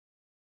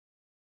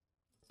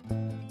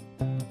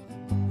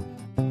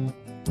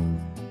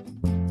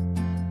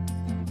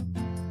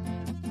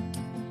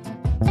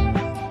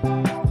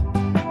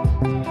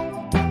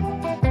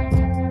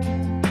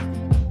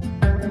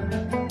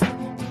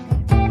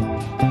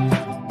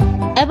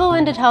Ever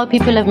wondered how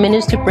people have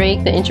managed to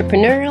break the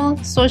entrepreneurial,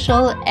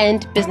 social,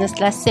 and business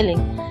class ceiling?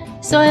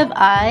 So have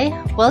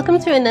I.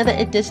 Welcome to another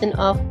edition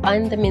of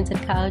On the Mental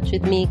Couch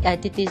with me,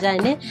 Kati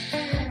Tijane.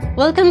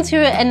 Welcome to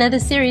another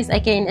series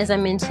again, as I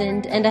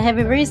mentioned, and I have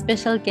a very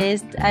special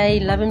guest. I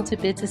love him to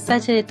bits. He's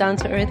such a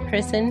down-to-earth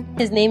person.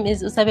 His name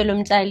is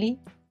Sabby.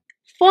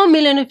 4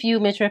 million of you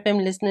Metro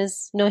FM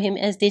listeners know him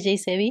as DJ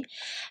Sabby.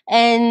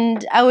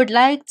 And I would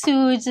like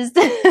to just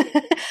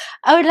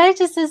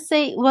to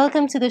say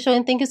welcome to the show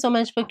and thank you so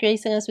much for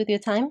gracing us with your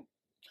time.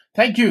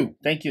 Thank you.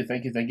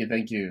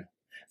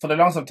 For the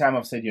longest time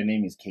I've said your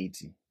name is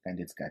Katie and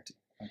it's Kati.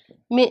 Okay.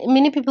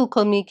 Many people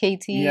call me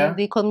Katie. Yeah.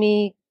 They call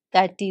me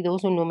Kati,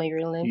 those who know my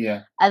real name.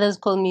 Yeah. Others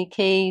call me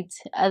Kate.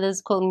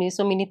 Others call me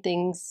so many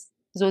things.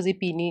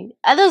 Zozipini.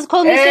 Others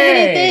call me so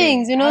many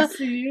things, you know. I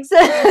see you.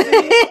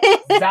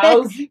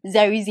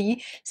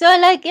 Zarizi. So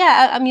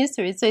I'm used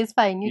to it, so it's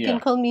fine. You can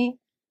call me.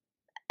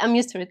 I'm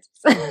used to it.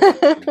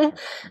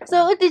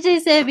 So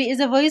DJ Sabby is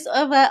a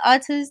voiceover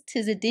artist.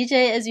 He's a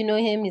DJ, as you know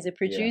him. He's a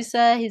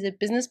producer. He's a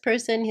business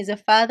person. He's a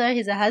father.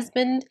 He's a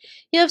husband.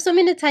 You have so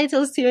many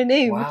titles to your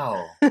name.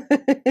 Wow.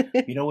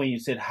 You know, when you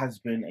said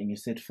husband and you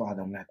said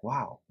father, I'm like,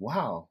 wow.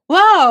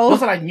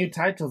 Those are like new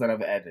titles that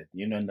I've added.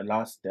 You know, in the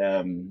last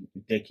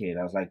decade,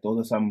 I was like,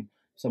 those are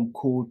some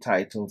cool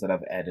titles that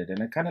I've added, and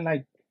it kind of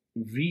like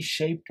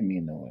reshaped me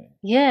in a way.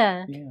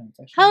 Yeah.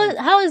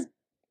 How is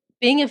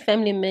being a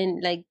family man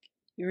like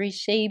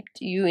reshaped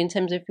you in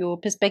terms of your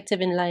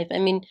perspective in life? I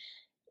mean,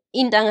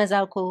 in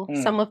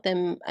Dangazako, some of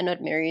them are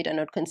not married, are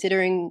not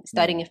considering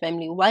starting a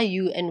family. Why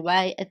you, and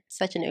why at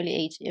such an early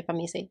age, if I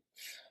may say?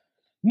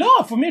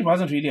 No, for me, it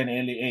wasn't really an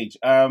early age.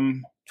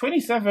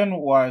 27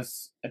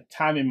 was a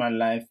time in my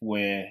life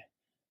where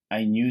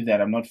I knew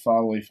that I'm not far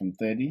away from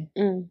 30.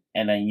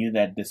 And I knew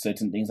that there's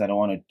certain things I don't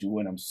want to do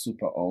when I'm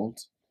super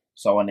old.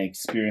 So I want to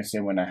experience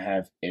it when I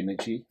have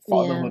energy.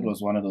 Fatherhood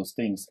was one of those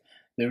things.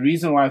 The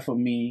reason why for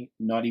me,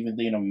 not even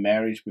thinking of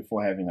marriage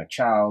before having a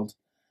child,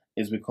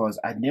 is because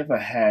I never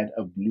had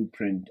a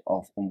blueprint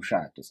of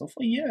umshado. So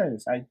for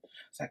years,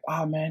 it's like,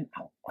 oh man,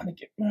 I want to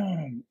get,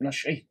 not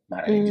sure,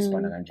 but I just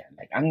want to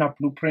like, I'm not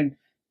blueprint.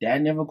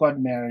 Dad never got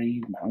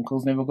married. My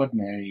uncles never got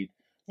married.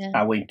 Yeah.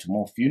 I went to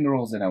more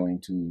funerals than I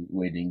went to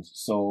weddings.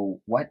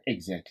 So what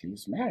exactly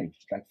is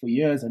marriage? Like for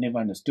years, I never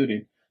understood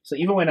it. So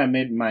even when I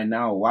met my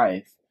now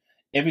wife,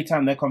 every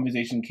time that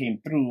conversation came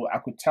through, I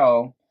could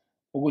tell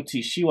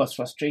she was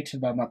frustrated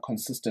by my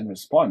consistent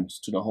response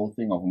to the whole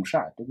thing of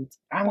umshado.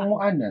 I don't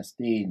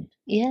understand.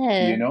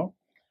 Yeah. You know?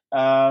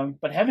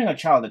 But having a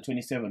child at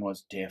 27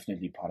 was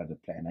definitely part of the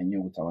plan. I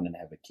knew I wanted to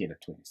have a kid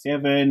at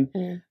 27.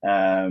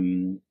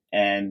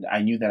 And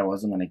I knew that I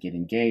wasn't going to get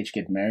engaged,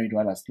 get married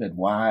while I still at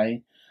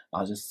Y.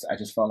 I just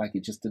felt like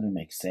it just didn't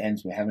make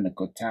sense. We're having a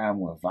good time.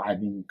 We're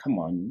vibing. Come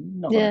on. I'm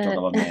not going to talk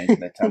about marriage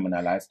at that time in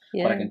our lives.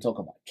 But I can talk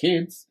about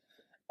kids.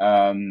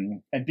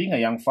 And being a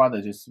young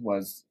father just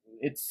was...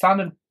 It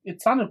sounded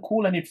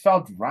cool and it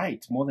felt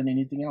right more than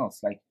anything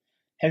else. Like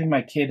having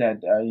my kid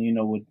at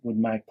with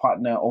my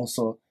partner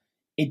also,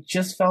 it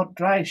just felt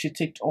right. She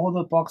ticked all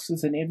the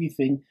boxes and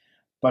everything.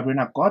 But when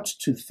I got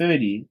to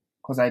 30,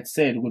 because I'd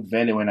said with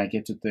Vele, when I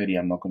get to 30,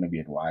 I'm not going to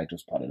be at Y. It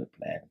was part of the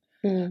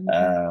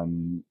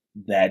plan.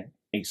 That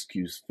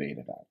excuse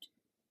faded out.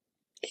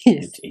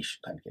 Yes.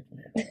 Can't get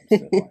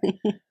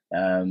married.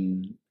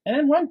 And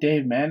then one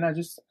day, man, I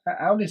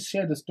always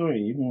share the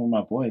story, even with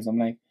my boys. I'm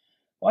like,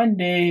 one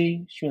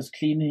day, she was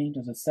cleaning. It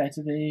was a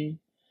Saturday.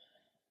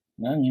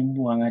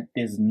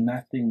 There's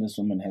nothing this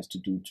woman has to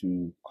do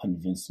to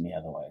convince me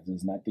otherwise.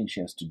 There's nothing she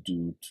has to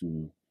do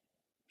to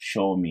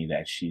show me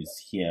that she's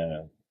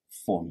here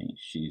for me.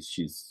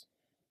 She's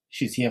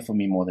here for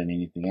me more than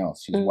anything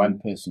else. She's one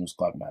person who's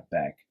got my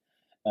back.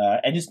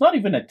 And it's not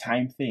even a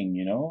time thing,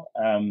 you know.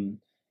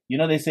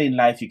 They say in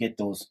life you get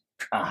those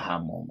aha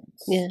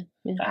moments. Yeah.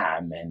 Ah,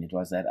 man, it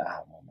was that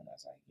aha moment. I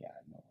was like, yeah,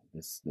 no,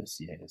 this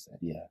year is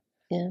that year.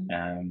 Yeah.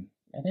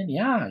 And then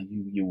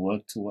you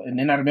work toward, and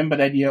then I remember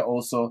that year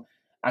also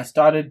I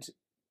started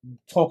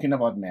talking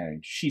about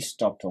marriage. She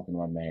stopped talking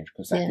about marriage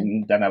because I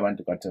think then I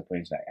got to a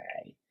point like,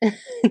 and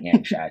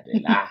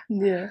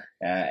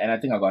I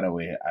think I got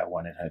where I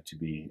wanted her to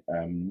be,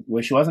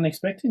 where she wasn't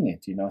expecting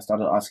it. You know, I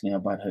started asking her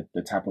about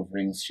the type of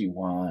rings she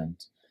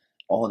wants,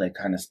 all that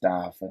kind of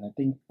stuff, and I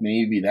think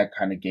maybe that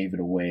kind of gave it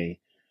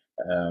away.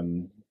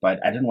 But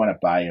I didn't want to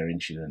buy a ring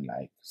she didn't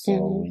like.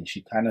 So when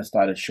she kind of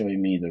started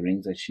showing me the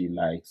rings that she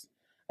likes,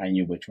 I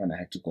knew which one I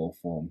had to go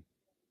for.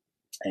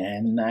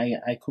 And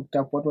I cooked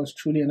up what was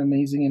truly an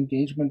amazing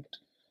engagement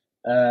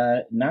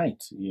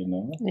night, you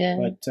know. Yeah.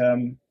 But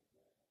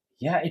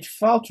it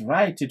felt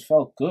right. It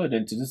felt good.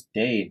 And to this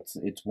day,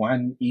 it's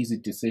one easy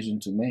decision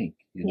to make.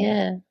 You know?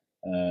 Yeah.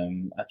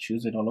 I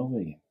choose it all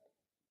over again.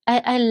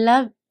 I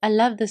love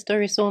the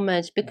story so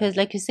much because,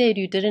 like you said,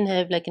 you didn't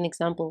have like an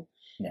example.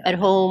 At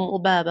home,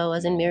 Ubaba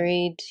wasn't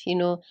married, you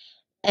know,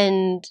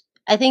 and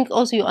I think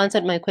also you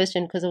answered my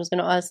question because I was going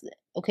to ask,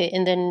 okay,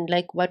 and then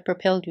like what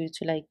propelled you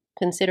to like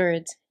consider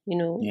it, you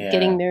know,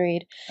 getting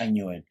married? I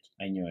knew it.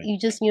 You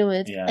just knew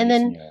it. Yeah, and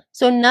then,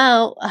 so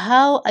now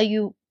how are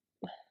you,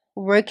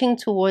 working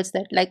towards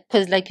that? Like,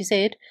 because like you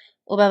said,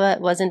 Obaba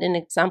wasn't an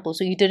example,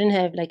 so you didn't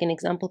have like an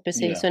example per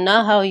se. Yeah. So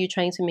now how are you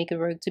trying to make it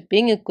work to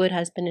being a good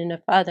husband and a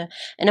father?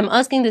 And I'm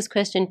asking this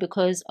question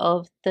because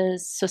of the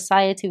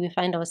society we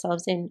find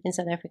ourselves in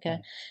South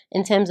Africa,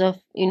 in terms of,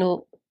 you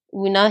know,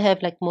 we now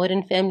have like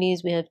modern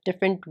families, we have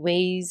different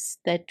ways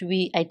that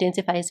we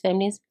identify as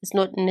families. It's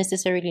not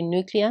necessarily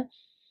nuclear.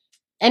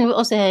 And we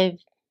also have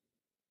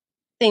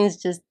things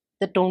just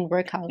that don't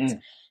work out.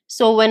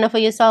 So when for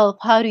yourself,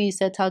 how do you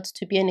set out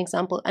to be an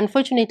example?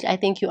 Unfortunately, I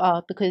think you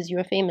are, because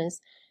you're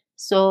famous.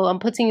 So I'm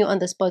putting you on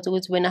the spot.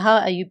 When how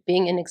are you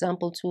being an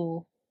example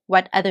to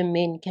what other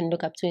men can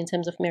look up to in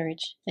terms of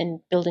marriage and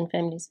building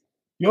families?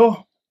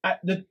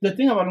 The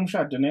thing about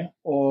umshadone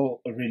or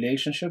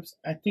relationships,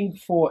 I think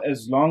for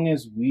as long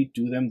as we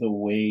do them the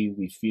way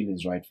we feel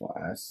is right for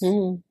us,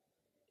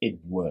 it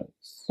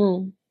works.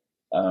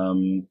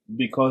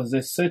 Because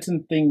there's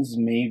certain things,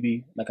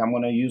 maybe, like I'm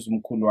going to use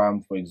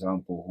Mkulwam, for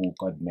example, who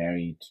got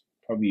married,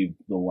 probably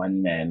the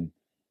one man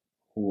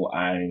who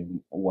I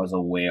was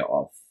aware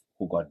of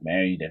who got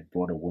married and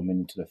brought a woman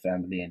into the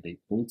family, and they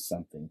built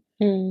something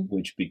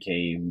which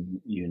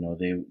became, you know,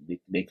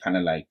 they kind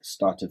of like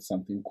started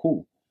something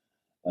cool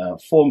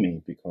for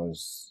me,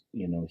 because,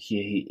 you know,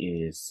 here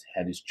he is,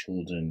 had his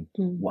children,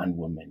 one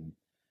woman.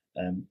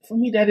 For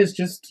me, that is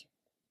just,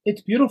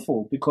 it's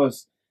beautiful,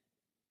 because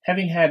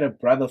having had a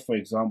brother, for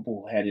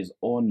example, who had his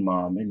own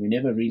mom, and we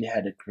never really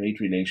had a great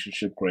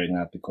relationship growing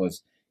up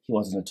because he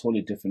was in a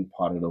totally different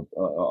part of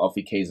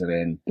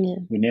KZN.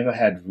 We never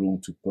had room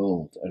to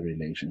build a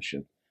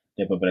relationship.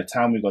 But by the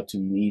time we got to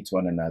meet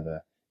one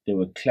another, there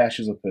were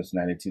clashes of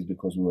personalities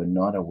because we were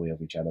not aware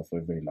of each other for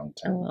a very long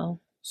time. Oh, wow.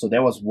 So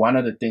that was one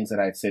of the things that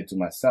I'd said to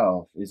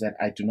myself, is that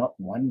I do not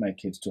want my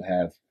kids to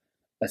have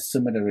a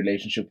similar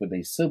relationship with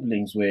their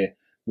siblings, where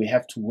we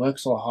have to work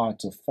so hard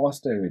to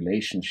foster a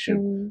relationship,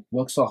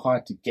 work so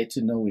hard to get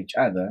to know each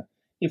other.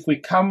 If we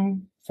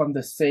come from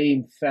the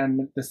same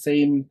family, the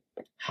same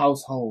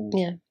household,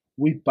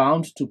 we're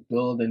bound to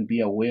build and be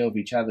aware of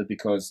each other,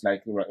 because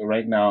like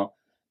right now,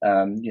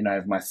 you know, I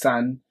have my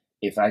son.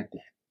 If I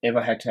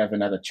ever had to have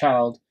another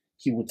child,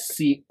 he would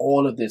see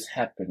all of this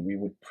happen. We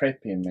would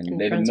prep him and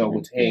let him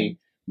know, hey,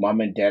 mom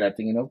and dad are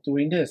thinking of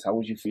doing this. How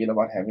would you feel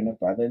about having a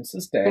brother and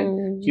sister?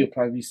 And he'll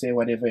probably say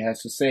whatever he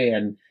has to say,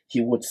 and he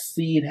would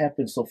see it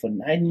happen. So for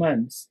 9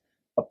 months,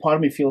 a part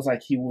of me feels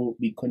like he will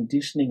be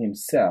conditioning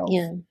himself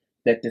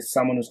that there's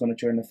someone who's going to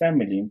join the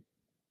family.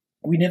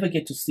 We never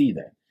get to see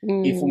that.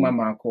 If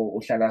umamako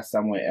uhlala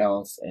somewhere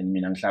else and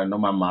mina ngihlala no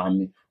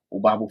mamami,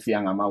 ubaba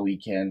ufika ngama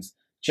weekends,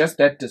 just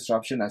that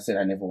disruption, I said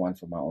I never want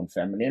for my own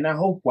family. And I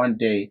hope one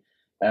day,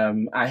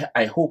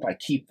 I hope I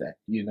keep that,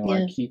 you know,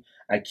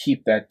 I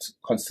keep that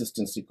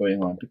consistency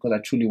going on, because I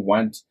truly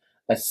want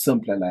a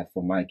simpler life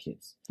for my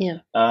kids.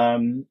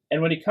 And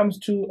when it comes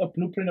to a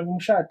blueprint of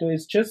umshado,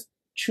 it's just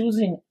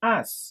choosing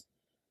us.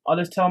 I'll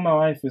just tell my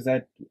wife is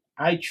that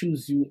I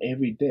choose you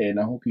every day, and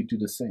I hope you do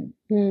the same.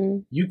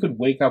 You could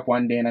wake up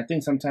one day, and I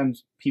think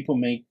sometimes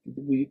people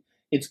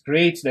it's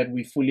great that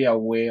we're fully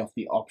aware of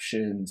the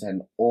options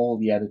and all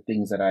the other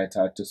things that are at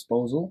our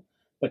disposal,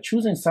 but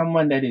choosing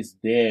someone that is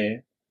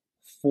there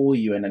for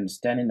you and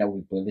understanding that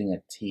we're building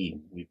a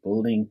team, we're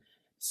building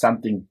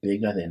something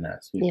bigger than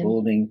us, we're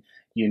building,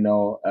 you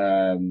know,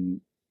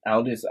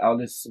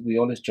 we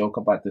always joke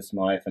about this,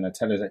 my wife, and I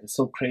tell her that it's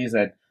so crazy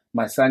that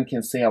my son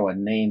can say our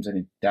names and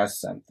it does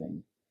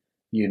something.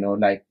 You know,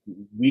 like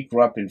we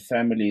grew up in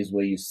families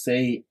where you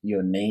say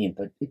your name,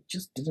 but it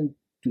just didn't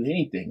do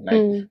anything.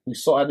 Like we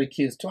saw other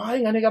kids, people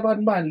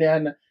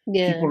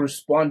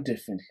respond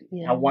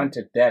differently. I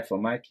wanted that for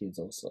my kids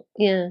also.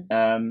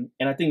 And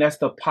I think that's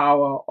the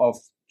power of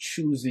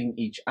choosing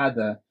each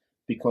other,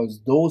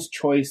 because those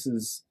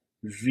choices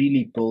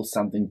really build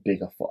something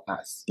bigger for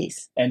us.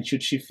 And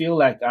should she feel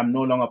like I'm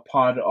no longer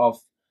part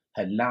of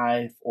her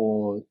life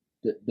or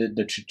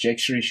the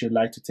trajectory she'd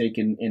like to take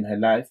in her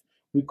life,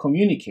 we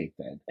communicate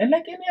that. And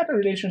like any other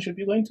relationship,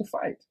 you're going to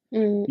fight.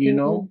 You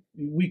know,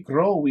 we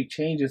grow, we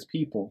change as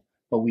people,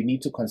 but we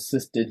need to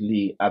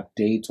consistently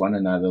update one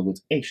another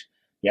with,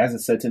 he has a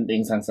certain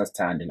things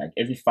understanding. Like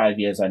every 5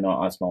 years, I know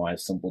I ask my wife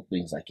simple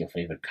things like your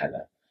favorite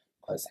color,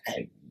 because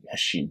I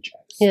change.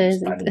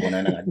 Green,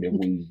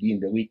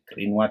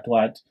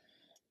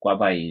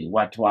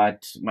 what,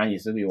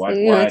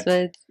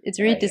 it's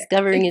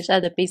rediscovering each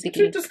other,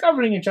 basically. It's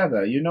rediscovering each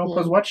other, you know,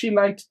 because what she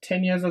liked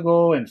 10 years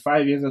ago and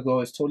 5 years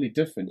ago is totally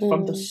different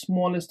from the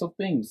smallest of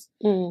things.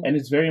 And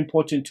it's very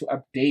important to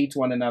update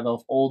one another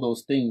of all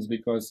those things,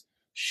 because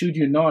should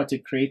you not,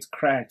 it creates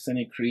cracks and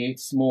it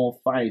creates small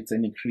fights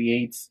and it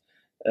creates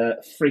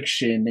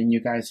friction, and you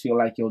guys feel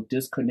like you're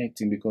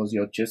disconnecting because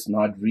you're just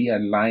not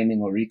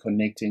realigning or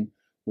reconnecting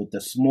with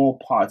the small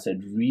parts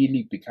that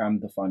really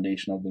become the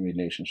foundation of the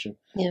relationship.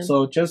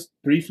 So just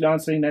briefly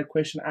answering that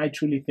question, I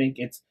truly think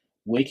it's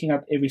waking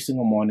up every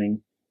single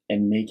morning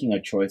and making a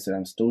choice that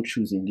I'm still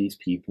choosing these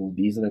people.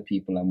 These are the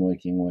people I'm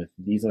working with.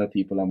 These are the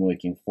people I'm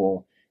working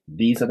for.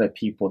 These are the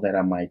people that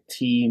are my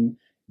team.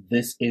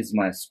 This is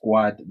my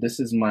squad. This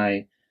is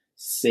my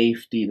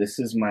safety. This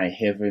is my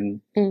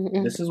heaven.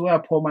 This is where I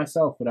pour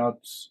myself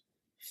without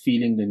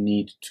feeling the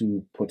need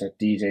to put a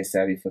DJ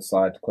Sabby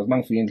facade. Because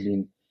man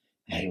feeling,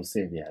 hey, you'll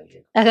say yeah.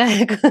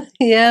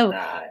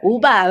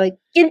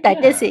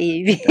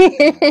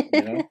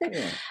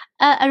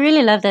 I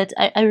really love that.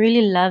 I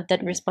really love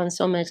that response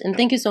so much. And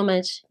thank you so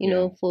much, you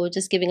know, for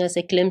just giving us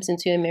a glimpse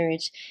into your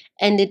marriage.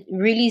 And it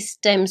really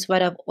stems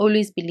what I've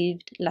always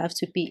believed love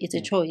to be. It's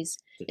a choice.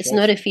 It's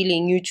not a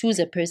feeling. You choose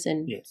a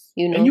person. Yes.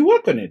 You know. And you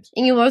work on it.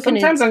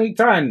 Sometimes I'm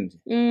turned.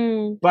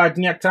 But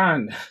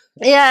nyaktan.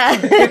 Yeah.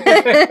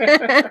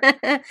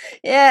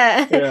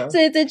 Yeah. So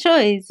it's a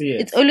choice.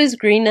 Yes. It's always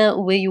greener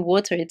where you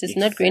water it. It's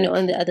not greener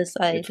on the other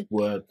side. It's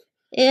work.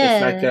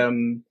 Yeah. It's like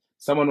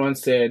someone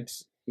once said,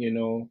 you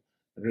know,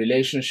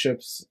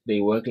 relationships,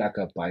 they work like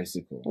a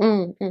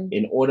bicycle.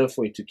 In order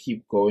for it to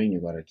keep going, you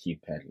gotta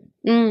keep pedaling.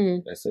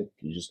 That's it.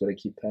 You just gotta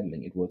keep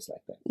pedaling. It works like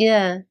that.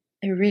 Yeah.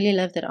 I really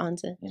love that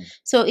answer.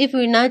 So if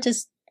we now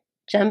just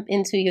jump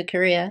into your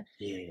career,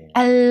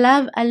 I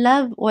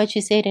love what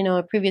you said in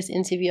our previous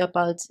interview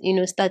about, you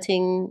know,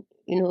 starting,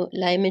 you know,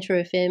 like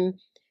Metro FM.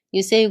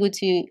 You say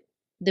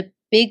the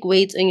big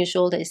weight on your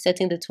shoulder is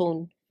setting the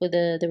tone for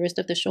the rest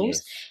of the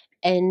shows.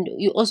 And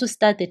you also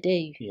start the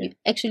day. You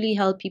actually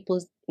help people,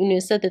 you know,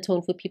 set the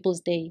tone for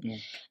people's day.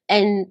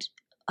 And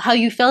how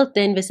you felt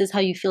then versus how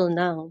you feel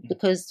now.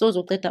 Because those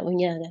are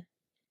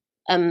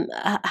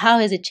how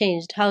has it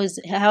changed? How has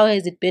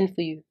it been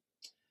for you?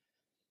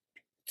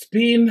 It's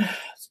been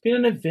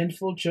an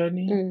eventful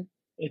journey.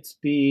 It's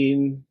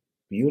been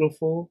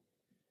beautiful.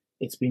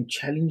 It's been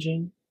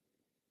challenging.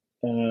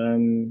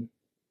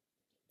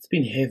 It's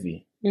been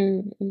heavy.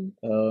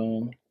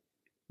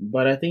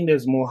 But I think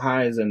there's more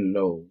highs and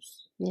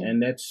lows.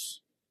 And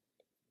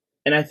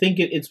I think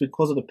it's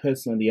because of the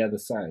person on the other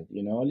side,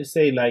 you know. Let's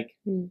say like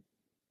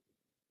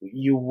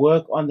you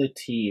work on the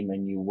team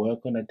and you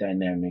work on the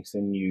dynamics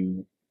and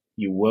you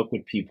work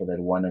with people that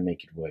want to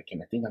make it work.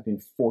 And I think I've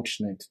been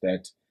fortunate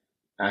that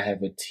I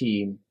have a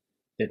team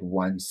that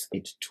wants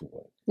it to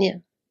work. Yeah.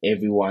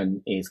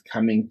 Everyone is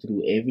coming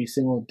through every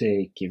single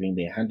day, giving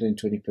their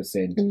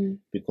 120%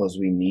 because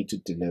we need to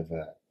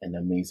deliver an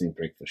amazing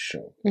breakfast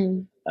show.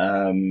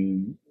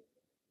 And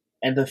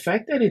the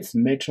fact that it's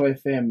Metro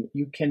FM,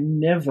 you can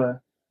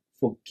never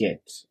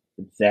forget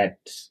that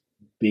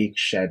big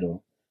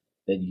shadow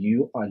that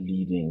you are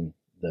leading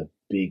the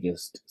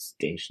biggest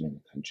station in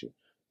the country.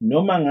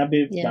 No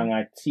mangabe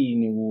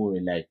bangatini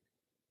like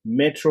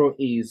Metro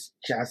is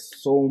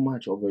just so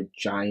much of a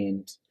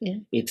giant.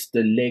 It's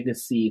the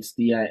legacy, it's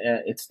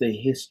the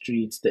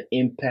history, it's the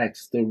impact,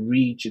 it's the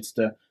reach, it's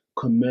the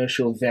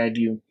commercial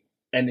value,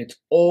 and it's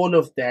all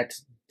of that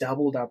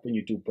doubled up when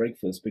you do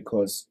breakfast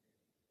because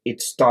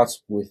it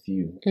starts with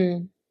you.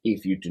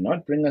 If you do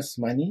not bring us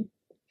money,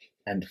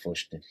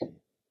 unfortunately,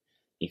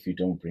 if you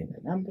don't bring the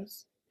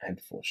numbers,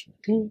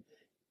 unfortunately.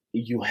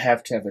 You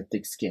have to have a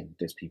thick skin.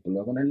 There's people who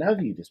are going to love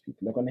you. There's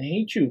people who are going to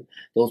hate you.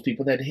 Those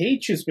people that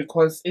hate you is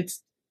because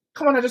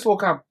come on, I just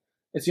woke up.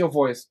 It's your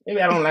voice.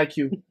 Maybe I don't like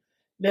you.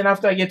 Then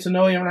after I get to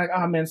know you, I'm like,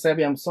 oh man,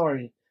 Sabby, I'm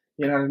sorry.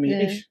 You know what I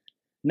mean?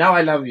 Now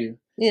I love you.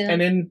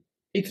 And then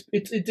it's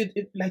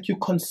like you're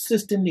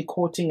consistently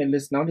quoting a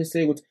list. Now they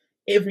say,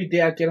 every day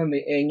I get on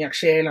the air,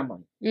 nyakshela,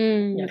 man.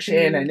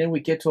 Nyakshela. And then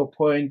we get to a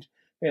point,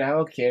 you're like,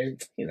 okay,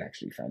 he's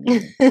actually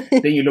funny.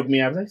 Then you look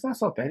me up, like, it's not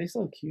so bad, he's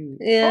so cute.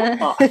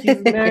 Oh, he's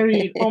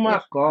married. Oh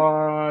my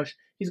gosh,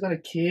 he's got a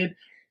kid.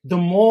 The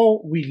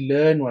more we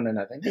learn one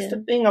another, and that's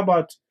the thing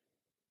about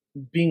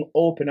being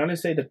open. I want to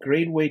say the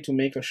great way to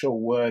make a show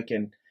work,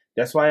 and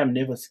that's why I'm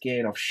never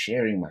scared of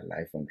sharing my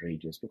life on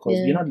radios, because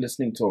you're not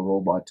listening to a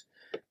robot.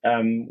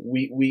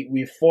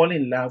 We fall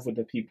in love with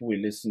the people we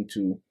listen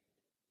to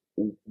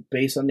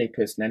based on their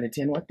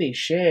personality and what they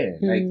share.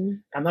 Like,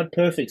 I'm not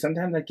perfect.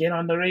 Sometimes I get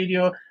on the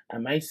radio, I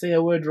might say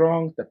a word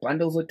wrong, the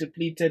bundles are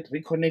depleted,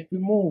 reconnect, we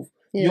move.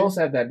 You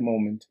also have that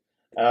moment.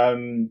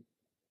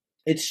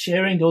 It's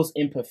sharing those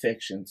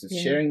imperfections, it's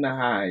sharing the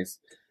highs,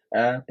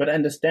 but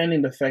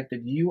understanding the fact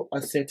that you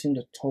are setting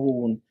the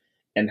tone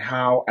and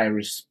how I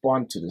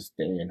respond to this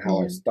day and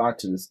how I start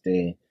to this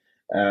day.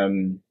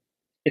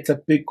 It's a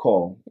big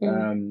call.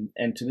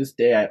 And to this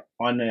day, I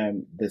honor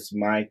this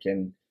mic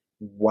and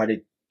what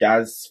it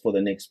does for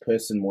the next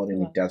person more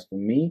than it does for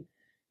me,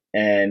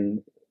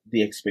 and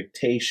the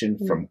expectation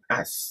from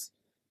us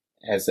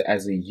as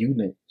a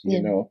unit. You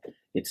know,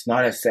 it's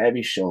not a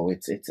Sabby show.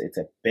 It's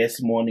a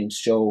best morning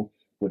show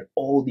with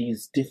all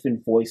these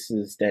different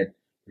voices that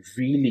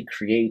really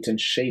create and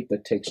shape the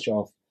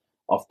texture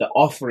of the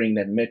offering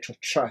that Metro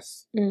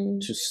trusts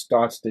to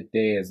start the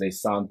day as they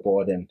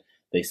soundboard and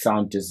they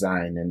sound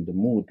design and the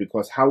mood.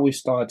 Because how we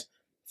start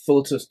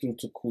filters through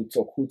to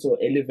Kuto. Kuto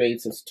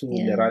elevates us to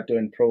Lerato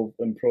and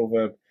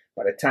Proverb.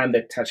 By the time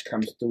that touch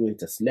comes through,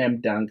 it's a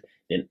slam dunk.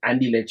 Then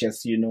Andy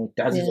just,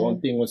 does his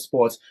own thing with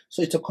sports.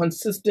 So it's a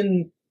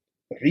consistent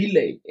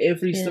relay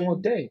every single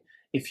day.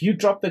 If you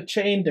drop the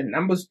chain, the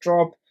numbers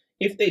drop.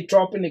 If they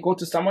drop and they go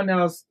to someone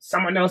else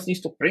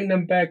needs to bring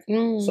them back.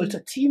 So it's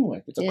a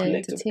teamwork. It's a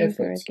collective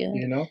effort,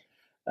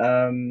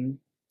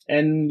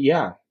 And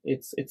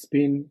it's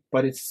been,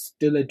 but it's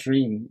still a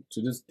dream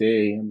to this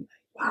day. I'm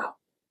like, wow,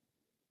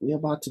 we're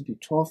about to be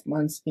 12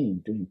 months in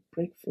doing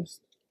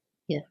breakfast.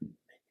 Yeah.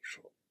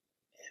 Metro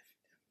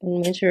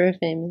Metro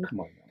FM. Come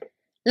on now.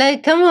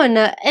 Like, come on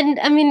now. And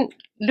I mean,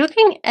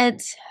 looking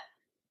at,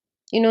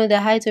 the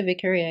height of your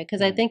career,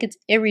 because I think it's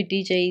every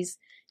DJ's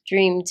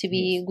dream to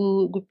be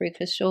good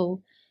breakfast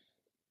show.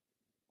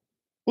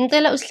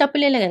 Ngicela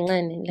usihlaphulele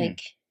kancane,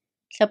 like,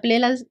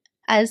 hlapulela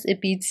us a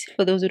bit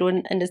for those who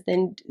don't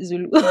understand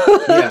Zulu.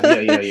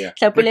 Yeah.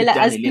 Hlapulela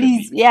us,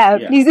 please. Yeah,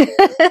 please.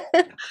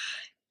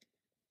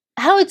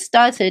 How it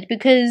started,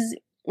 because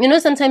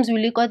sometimes we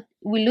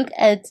look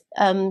at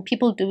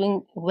people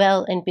doing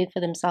well and big for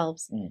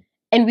themselves,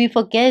 and we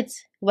forget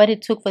what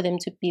it took for them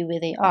to be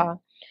where they are.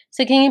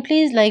 So can you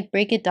please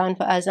break it down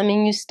for us? I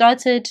mean, you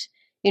started,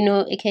 a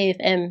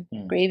KFM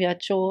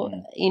graveyard show.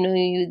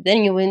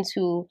 Then you went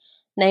to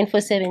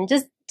 947.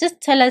 Just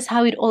tell us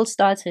how it all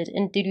started,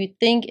 and did you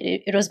think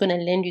it was going to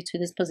land you to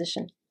this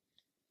position?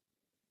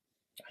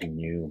 I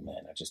knew,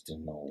 man. I just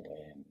didn't know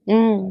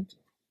when.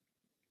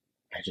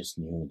 I just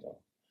knew, though.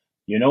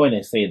 When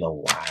they say the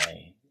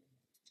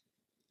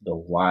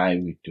why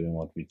we're doing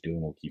what we're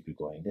doing will keep you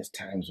going. There's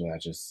times where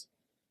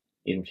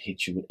it would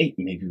hit you with, hey,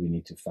 maybe we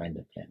need to find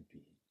a plan B.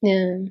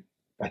 Yeah.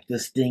 Like,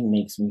 this thing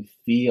makes me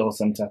feel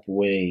some type of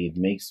way. It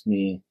makes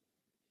me,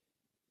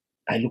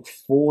 I look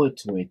forward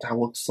to it. I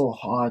work so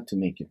hard to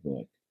make it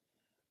work.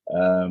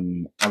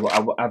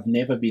 I've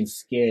never been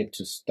scared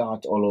to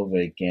start all over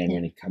again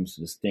when it comes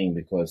to this thing,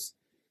 because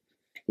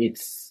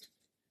it's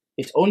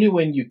only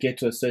when you get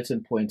to a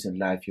certain point in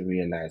life you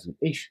realize,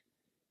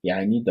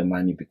 I need the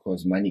money,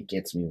 because money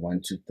gets me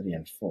 1, 2, 3,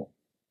 and 4.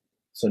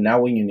 So now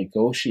when you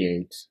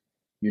negotiate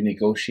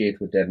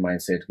with that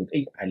mindset with,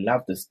 hey, I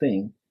love this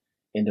thing.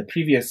 In the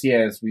previous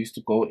years, we used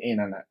to go in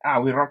and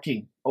we're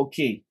rocking.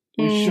 Okay,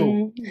 we're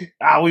sure.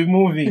 We're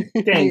moving.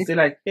 Thanks. They're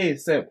like, hey,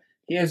 Seb,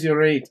 here's your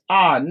rate.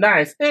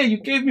 Nice. Hey, you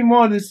gave me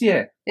more this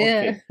year.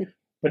 Okay. Yeah.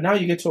 But now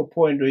you get to a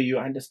point where you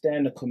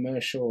understand the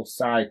commercial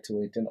side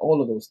to it and all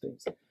of those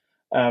things.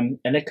 And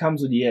it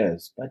comes with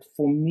years. But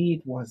for me,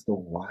 it was the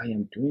why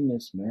I'm doing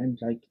this, man.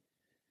 Like,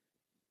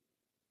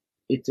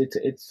 it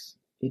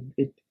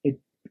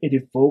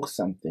evokes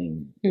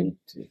something.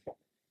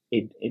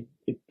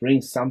 It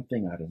brings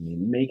something out of me. It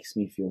makes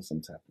me feel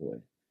some type of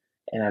way.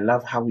 And I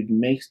love how it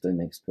makes the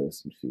next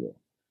person feel.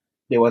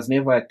 There was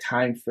never a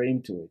time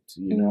frame to it.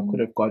 I could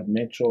have got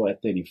Metro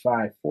at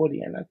 35, 40,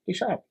 and I'd be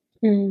sharp.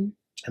 I'm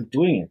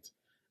doing it.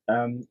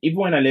 Even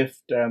when I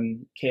left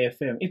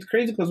KFM, it's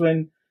crazy, because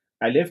when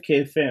I left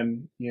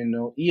KFM,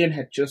 Ian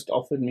had just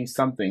offered me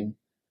something,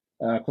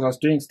 because I was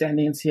doing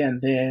stand-ins here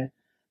and there.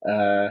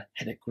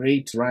 Had a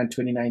great run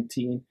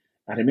 2019.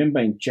 I remember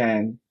in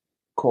Jan,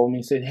 called me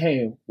and said,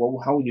 hey,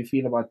 how would you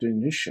feel about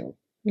doing this show?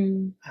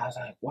 I was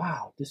like,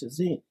 wow, this is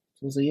it.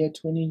 It was the year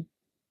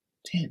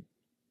 2010.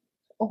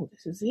 Oh,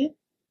 this is it?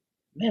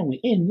 Man, we're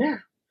in now.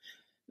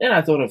 Then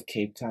I thought of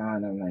Cape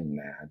Town. I'm like,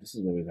 nah, this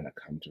is where we're going to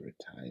come to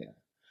retire.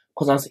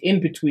 Because I was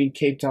in between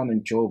Cape Town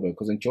and Joburg.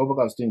 Because in Joburg,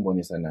 I was doing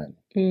Bonisanani.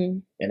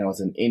 And I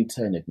was an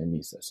intern at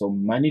Nemisa. So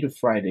Monday to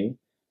Friday,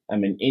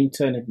 I'm an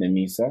intern at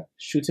Nemisa,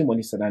 shooting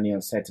Bonisanani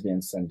on Saturday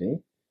and Sunday,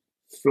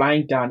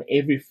 flying down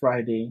every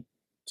Friday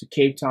to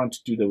Cape Town to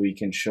do the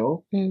weekend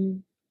show,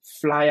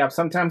 fly up.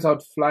 Sometimes I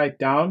would fly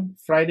down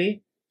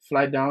Friday,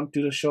 fly down,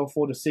 do the show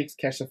 4 to 6,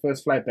 catch the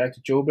first flight back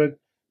to Joburg,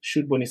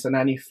 shoot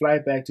Bonisanani, fly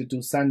back to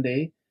do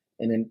Sunday,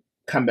 and then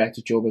come back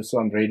to Joburg so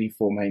I'm ready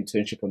for my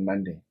internship on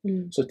Monday.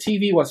 So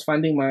TV was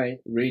funding my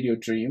radio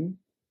dream,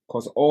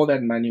 because all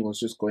that money was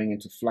just going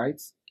into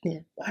flights. Yeah.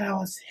 But I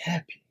was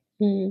happy.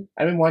 I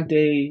remember one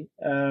day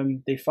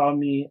they found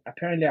me,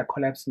 apparently I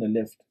collapsed in the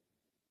lift.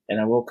 And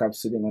I woke up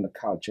sitting on the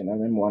couch, and I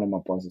remember one of my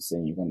bosses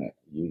saying,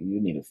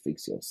 you need to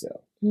fix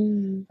yourself.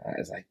 I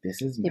was like,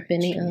 this is my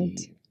dream.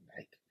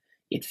 Like,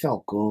 it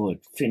felt good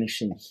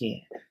finishing here,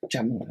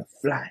 jumping on a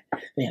fly.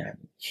 Then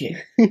I'm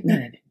here.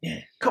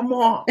 Come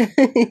on. I'm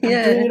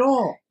doing it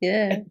all.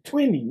 Yeah. At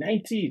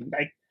 2019,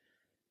 like,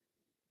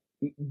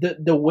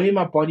 the way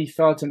my body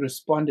felt and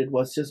responded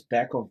was just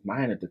back of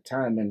mind at the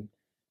time. And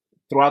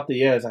throughout the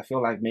years, I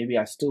feel like maybe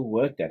I still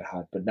worked that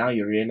hard, but now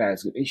you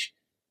realize,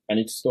 I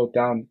need to slow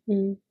down.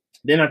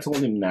 Then I told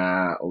him,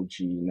 nah, OG,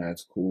 nah,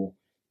 it's cool.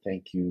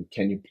 Thank you.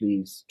 Can you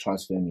please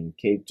transfer me in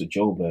Cape to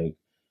Joburg?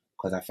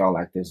 Because I felt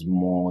like there's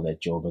more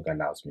that Joburg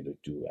allows me to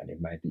do, and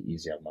it might be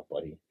easier on my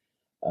body.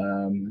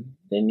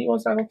 Then he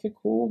was like, okay,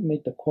 cool.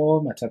 Made the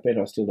call. My tapete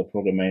was still the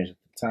program manager at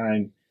the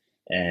time.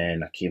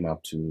 And I came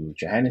up to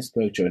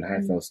Johannesburg, joined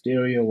Highveld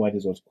Stereo, what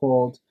is what's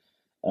called.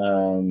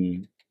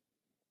 And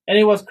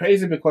it was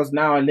crazy, because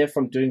now I left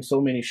from doing so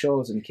many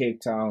shows in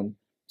Cape Town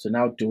to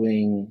now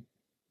doing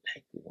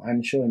like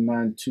 1 show a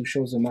month, 2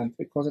 shows a month,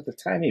 because at the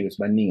time it was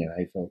Maninga,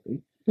 I felt it.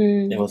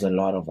 There was a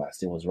lot of us.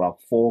 There was Rob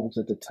Forbes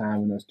at the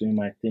time when I was doing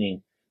my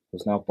thing. I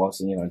was now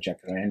bossing it on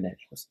Jacaranda. It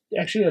was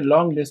actually a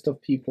long list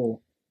of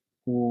people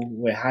who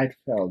were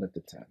Heidfeld at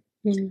the time.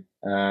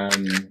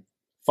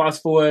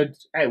 Fast forward,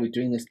 we're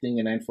doing this thing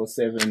in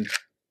 947.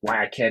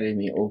 Y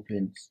Academy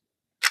opens.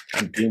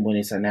 I'm doing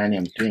Bonisanani,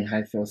 I'm doing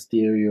Highfield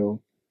Stereo.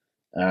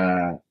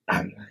 I'm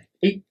like,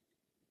 hey,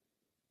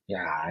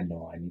 yeah, I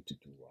know I need to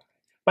do Y.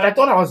 But I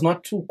thought I was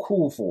not too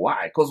cool for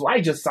Y, because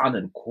Y just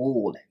sounded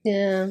cool.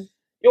 Yeah.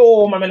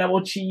 Yo,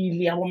 Mamela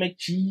Chili, I will make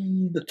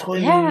cheese, the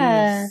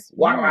twins,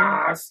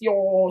 Waras,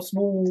 yo,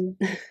 smooth.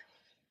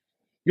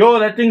 Yo,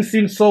 that thing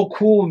seems so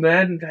cool,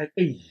 man. Like,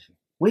 hey,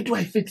 where do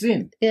I fit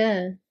in?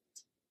 Yeah.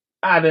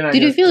 Then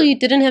Did you feel you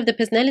didn't have the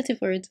personality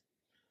for it?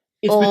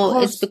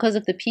 It's because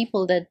of the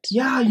people that...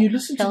 Yeah, you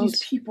listen to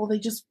these people, they're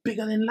just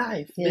bigger than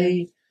life.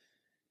 Yeah.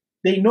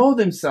 They know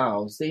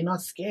themselves. They're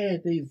not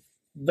scared. They're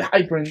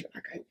vibrant.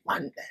 Like, I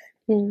want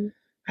that.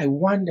 I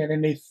want that.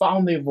 And they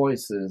found their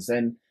voices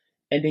and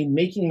they're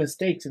making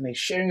mistakes and they're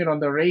sharing it on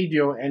the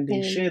radio and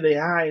they share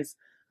their highs.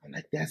 I'm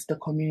like, that's the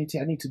community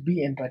I need to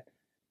be in. But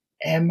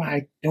am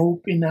I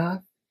dope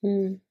enough?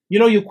 You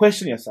know, you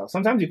question yourself.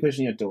 Sometimes you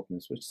question your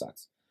dopeness, which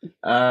sucks.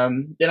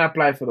 Then I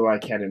applied for the Y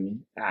Academy.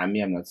 I'm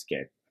not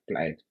scared.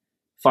 Applied.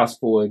 Fast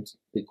forward,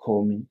 they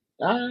call me.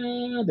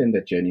 Then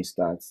the journey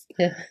starts.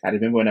 Yeah. I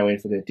remember when I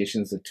went for the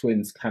auditions, the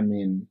twins come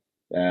in.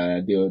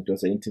 There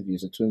was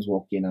interviews. The twins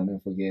walk in. I'll never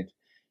forget.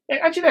 Hey,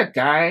 aren't you that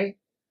guy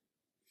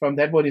from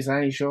That Boy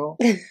Design Show?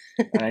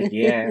 Like,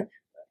 yeah.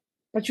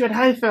 But you're at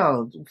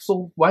Highfield.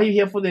 So why are you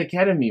here for the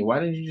academy? Why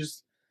didn't you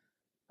just...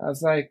 I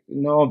was like,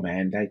 no,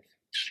 man. Like,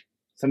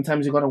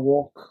 sometimes you got to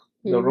walk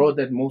the road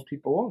that most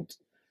people won't.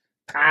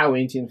 I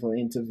went in for the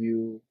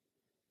interview.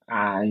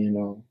 You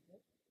know.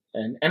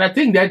 And I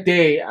think that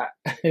day,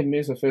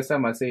 it's the first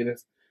time I say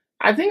this,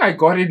 I think I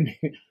got it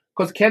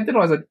because Kenton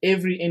was at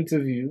every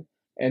interview.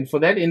 And for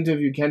that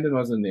interview, Kenton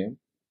wasn't there.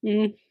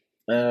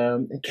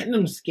 And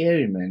Kenton was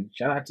scary, man.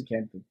 Shout out to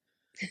Kenton.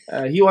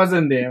 He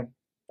wasn't there.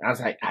 I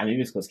was like,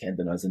 maybe it's because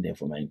Kenton wasn't there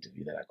for my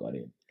interview that I got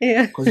in.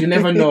 Yeah. Because you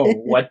never know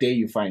what day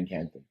you find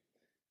Kenton.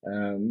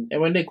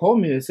 And when they called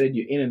me, they said,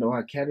 you're in an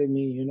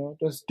academy, you know,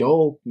 that's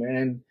dope,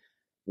 man.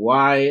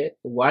 Why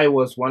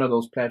was one of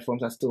those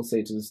platforms I still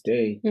say to this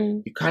day,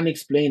 you can't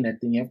explain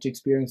that thing, you have to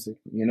experience it,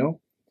 you know?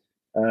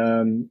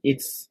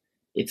 It's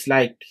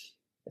like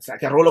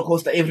a roller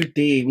coaster every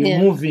day. We're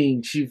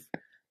moving.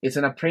 It's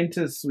an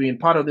apprentice. We're in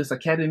part of this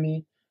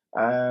academy.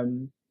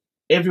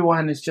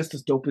 Everyone is just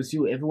as dope as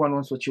you. Everyone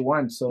wants what you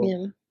want.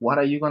 So what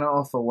are you going to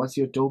offer? What's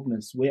your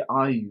dopeness? Where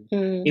are you?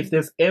 If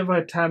there's ever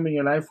a time in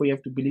your life where you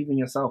have to believe in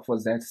yourself,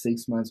 was that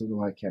 6 months of the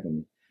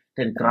academy.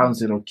 Then Ground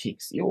Zero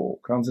kicks.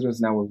 Ground Zero is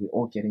now where we're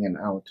all getting an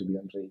hour to be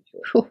on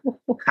radio.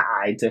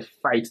 It's a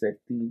fight, that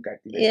thing.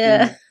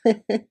 Yeah.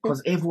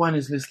 Because everyone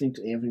is listening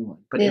to everyone.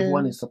 But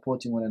everyone is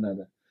supporting one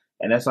another.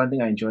 And that's one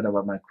thing I enjoyed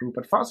about my crew.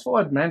 But fast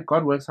forward, man.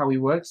 God works how he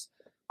works.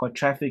 Got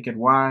traffic at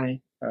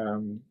Y.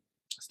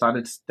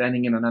 Started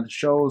standing in on other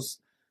shows.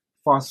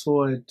 Fast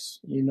forward,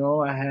 you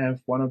know, I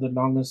have one of the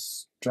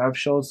longest drive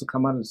shows to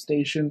come out of the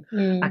station.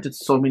 I did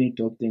so many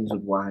dope things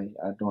with Y.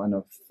 I don't want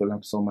to fill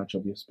up so much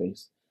of your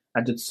space. I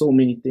did so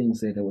many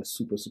things there that were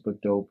super, super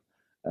dope.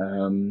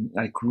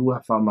 I grew,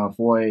 I found my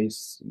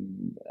voice,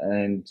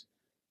 and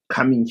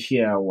coming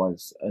here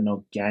was an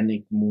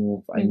organic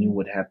move. I knew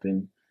would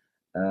happen.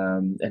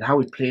 And how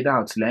it played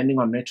out, landing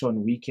on Metro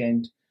on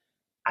weekend,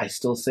 I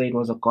still say it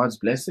was a God's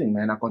blessing,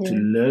 man. I got to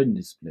learn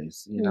this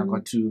place. You know, I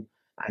got to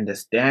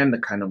understand the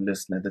kind of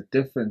listener, the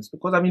difference.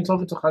 Because I've been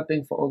talking to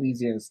Gauteng for all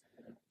these years.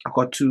 I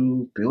got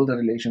to build a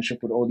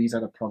relationship with all these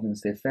other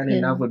provinces. They fell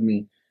in love with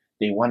me.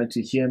 They wanted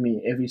to hear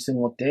me every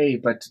single day,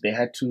 but they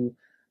had to,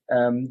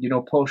 you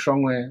know, Paul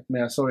Shongwe,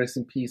 may I so rest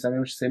in peace. I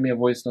remember she sent me a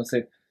voice note and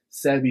said,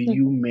 Sabby,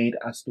 you made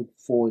us look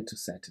forward to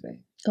Saturday.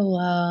 Oh,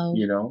 wow.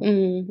 You know?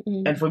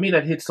 And for me,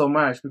 that hit so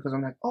much because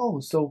I'm like, oh,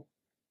 so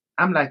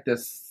I'm like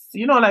this,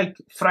 you know, like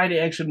Friday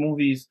action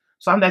movies.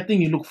 So I'm that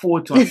thing you look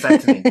forward to on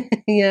Saturday.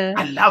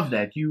 I love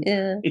that.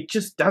 It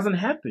just doesn't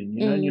happen,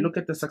 you know. And you look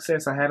at the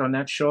success I had on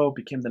that show,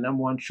 became the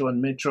 #1 show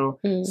in Metro.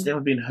 It's never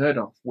been heard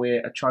of, where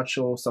a chart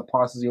show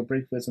surpasses Your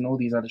Breakfast and all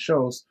these other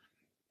shows.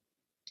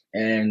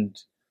 And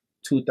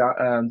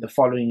the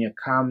following year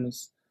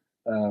comes,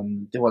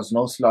 there was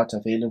no slot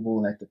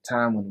available at the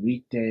time on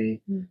weekday.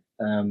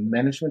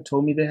 Management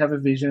told me they have a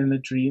vision and a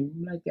dream.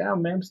 I'm like, yeah,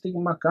 man, I'm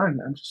sticking my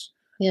gun. I'm just.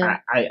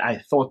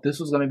 I thought this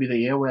was going to be the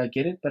year where I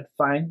get it, but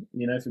fine.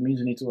 You know, if it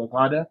means we need to work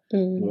harder,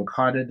 work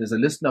harder. There's a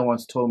listener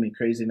once told me,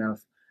 crazy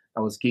enough,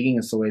 I was gigging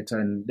in Soweto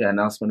and the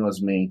announcement was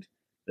made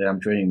that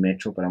I'm joining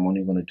Metro, but I'm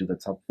only going to do the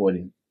top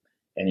 40.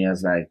 And he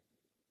was like,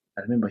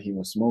 I remember he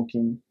was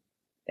smoking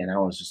and I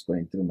was just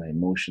going through my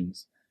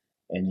emotions.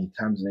 And he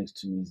comes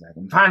next to me, he's like,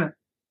 Mfana,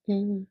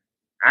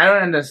 I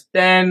don't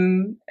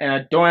understand and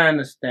I don't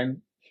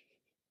understand.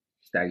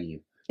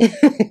 Staggy you.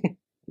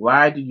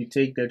 Why did you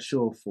take that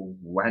show for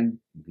 1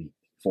 week,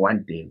 for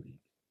 1 day a week?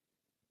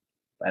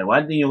 But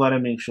one thing you gotta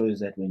make sure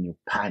is that when you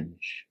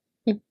punch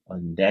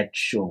on that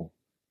show,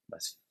 you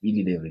must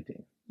feel it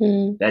everything.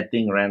 That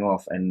thing rang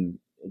off and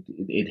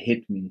it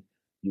hit me.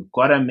 You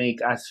gotta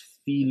make us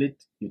feel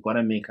it. You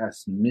gotta make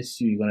us miss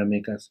you. You gotta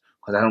make us,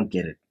 because I don't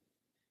get it.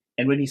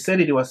 And when he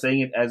said it, he was saying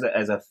it as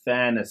a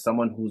fan, as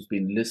someone who's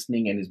been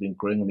listening and has been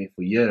growing with me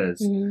for years.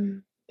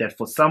 That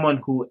for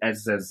someone who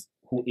is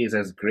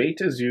as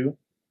great as you,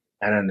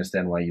 I don't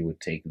understand why you would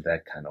take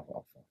that kind of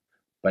offer.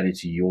 But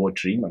it's your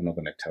dream. I'm not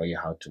going to tell you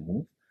how to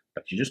move.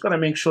 But you just got to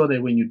make sure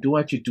that when you do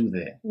what you do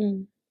there,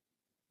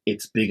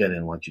 it's bigger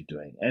than what you're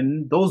doing.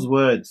 And those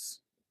words,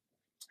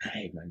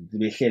 hey man,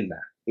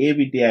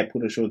 every day I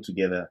put a show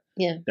together.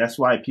 Yeah. That's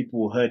why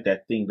people heard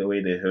that thing the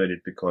way they heard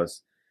it,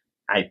 because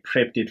I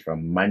prepped it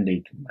from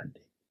Monday to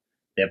Monday.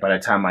 Then by the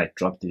time I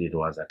dropped it, it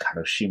was a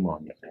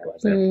Karoshima. It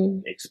was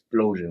an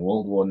explosion,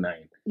 World War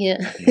IX. Yeah.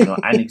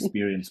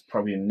 Unexperienced,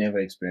 probably never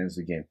experienced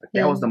again. But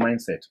that was the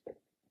mindset.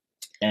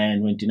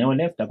 And when Dinero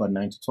left, I got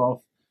 9 to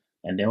 12.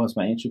 And that was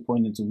my entry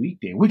point into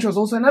weekday, which was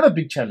also another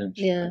big challenge.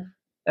 Yeah.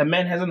 A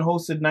man hasn't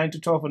hosted 9 to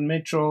 12 on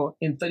Metro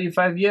in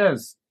 35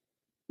 years.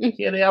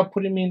 Here they are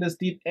putting me in this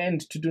deep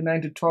end to do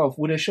 9 to 12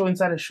 with a show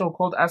inside a show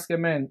called Ask a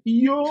Man.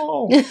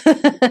 Yo!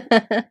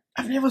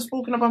 I've never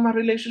spoken about my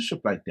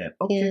relationship like that.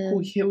 Okay, cool.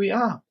 Here we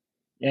are.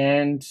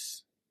 And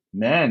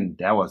man,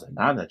 that was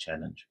another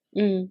challenge.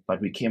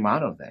 But we came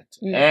out of that.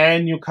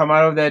 And you come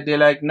out of that, they're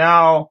like,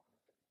 now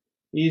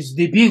is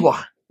the big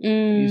one.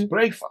 It's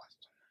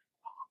breakfast.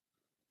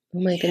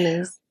 Oh my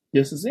goodness.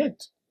 This is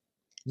it.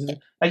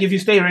 Like, if you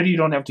stay ready, you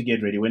don't have to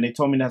get ready. When they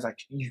told me that, I was like,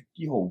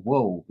 yo,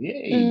 whoa,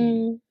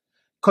 yay.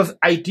 Because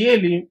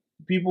ideally,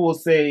 people will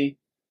say,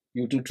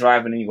 you do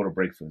drive and then you go to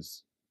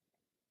breakfast.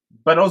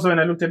 But also, when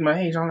I looked at my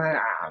age, I'm like,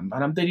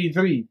 but I'm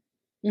 33.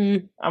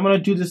 I'm going to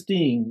do this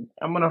thing.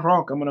 I'm going to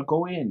rock. I'm going to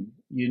go in,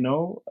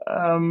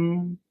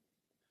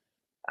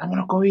 I'm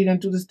going to go in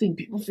and do this thing.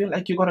 People feel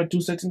like you got to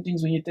do certain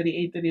things when you're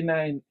 38,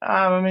 39.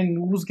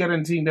 Who's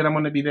guaranteeing that I'm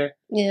going to be there?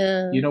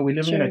 Yeah. We're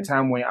living in a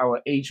time where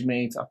our age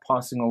mates are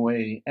passing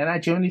away. And I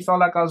genuinely felt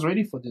like I was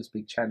ready for this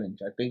big challenge.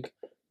 I think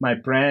my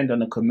brand on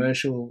the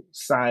commercial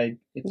side,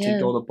 it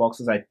ticked all the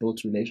boxes. I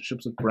built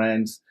relationships with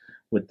brands,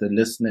 with the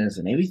listeners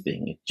and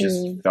everything. It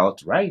just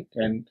felt right.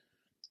 And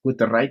with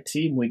the right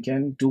team, we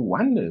can do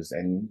wonders.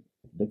 And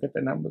look at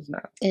the numbers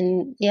now.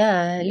 And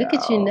look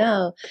at you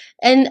now.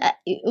 And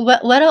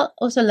what I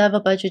also love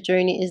about your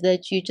journey is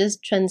that you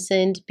just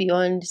transcend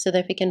beyond South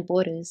African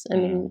borders. I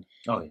mean,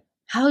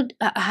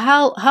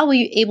 how were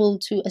you able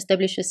to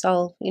establish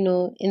yourself, in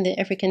the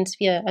African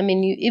sphere? I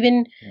mean, you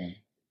even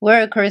were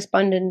a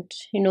correspondent,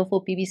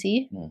 for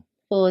BBC,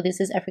 for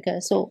This Is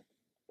Africa. So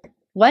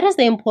what is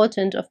the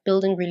importance of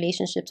building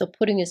relationships or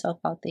putting yourself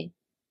out there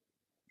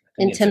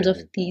in terms of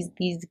these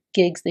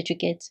gigs that you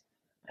get?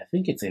 I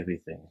think it's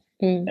everything.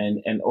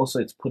 And also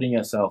it's putting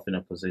yourself in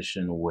a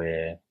position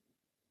where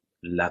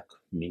luck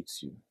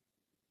meets you.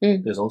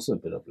 There's also a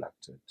bit of luck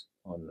to it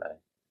online.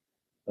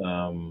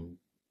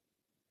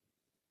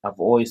 I've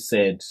always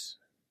said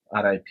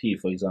RIP,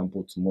 for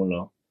example, to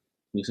Mulo.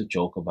 We used to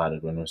joke about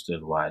it when we were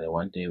still wide.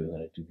 One day we're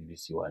going to do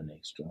BBC One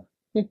Extra.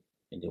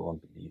 And they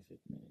won't believe it,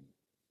 man.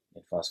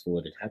 And fast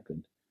forward, it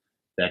happened.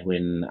 That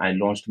when I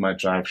launched my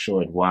drive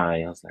show at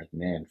Y, I was like,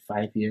 man,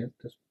 5 years?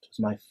 This was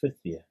my 5th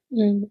year.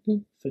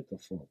 5th or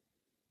 4th.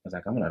 I was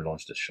like, I'm going to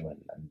launch the show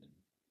in London.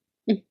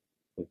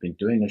 We've been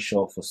doing a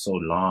show for so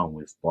long.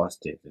 We've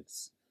bossed it.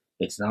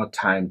 It's now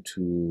time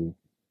to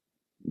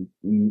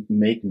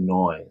make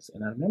noise.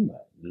 And I remember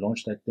I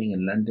launched that thing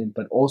in London,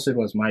 but also it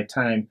was my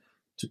time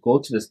to go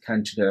to this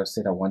country that I've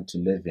said I want to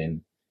live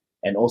in,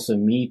 and also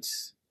meet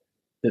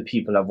the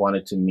people I've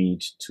wanted to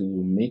meet, to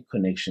make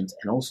connections,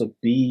 and also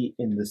be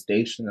in the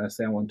station I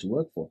say I want to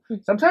work for.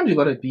 Sometimes you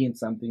got to be in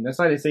something. That's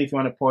why they say if you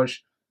want a Porsche,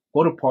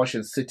 go to Porsche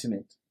and sit in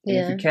it.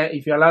 And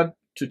if you're allowed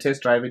to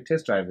test drive it,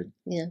 test drive it.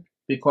 Yeah.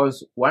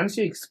 Because once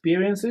you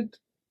experience it,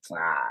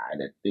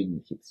 that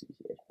thing hits you.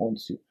 It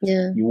haunts you.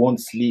 Yeah. You won't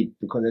sleep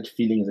because that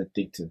feeling is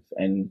addictive.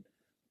 And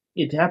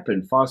it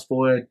happened. Fast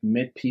forward,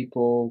 met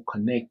people,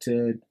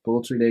 connected,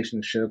 built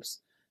relationships.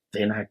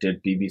 Then I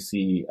did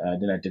BBC.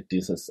 Then I did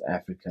This Is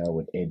Africa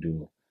with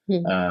Edu.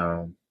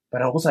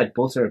 But I also had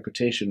built a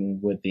reputation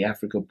with the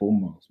Africa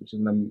Boomers, which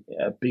is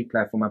a big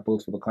platform I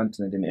built for the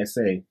continent in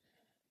SA.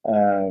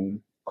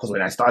 Because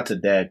when I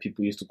started there,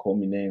 people used to call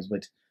me names,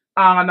 but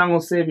Nango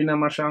Sebi na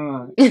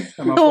Mashanga.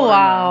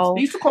 Wow.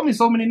 They used to call me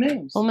so many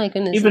names. Oh my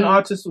goodness. Even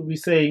artists would be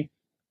saying,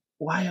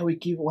 why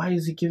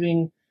is he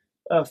giving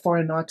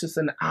foreign artists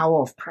an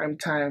hour of prime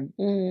time?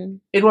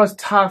 It was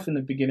tough in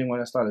the beginning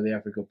when I started the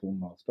Africa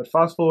Boomers. But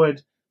fast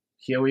forward,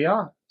 here we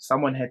are.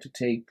 Someone had to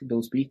take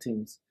those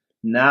beatings.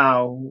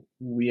 Now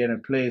we're in a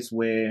place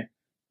where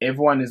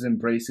everyone is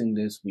embracing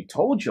this. We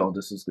told you all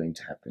this is going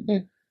to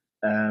happen.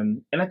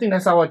 And I think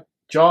that's our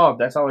job,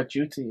 that's our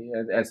duty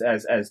as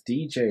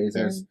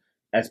DJs,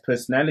 as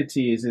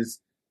personalities, is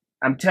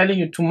I'm telling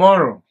you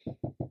tomorrow,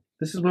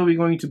 this is where we're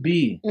going to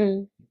be.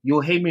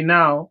 You'll hate me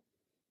now,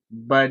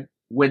 but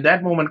when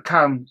that moment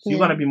comes, you're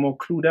going to be more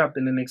clued up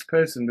than the next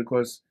person,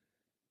 because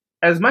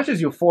as much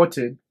as you fought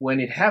it, when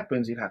it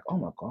happens, you're like, oh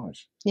my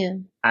gosh,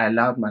 I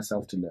allowed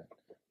myself to learn.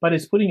 But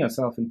it's putting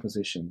yourself in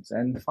positions.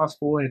 And fast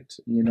forward,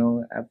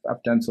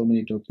 I've done so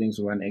many dope things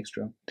with One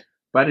Extra.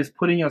 But it's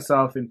putting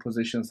yourself in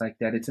positions like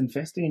that. It's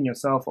investing in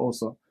yourself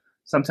also.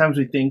 Sometimes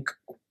we think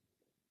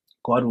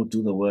God will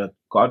do the work.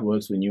 God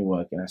works when you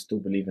work, and I still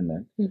believe in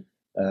that.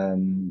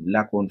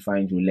 Luck won't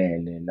find you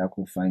lele. Luck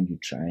will find you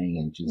trying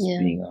and just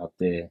being out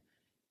there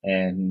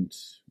and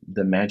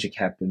the magic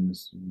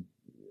happens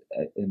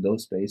in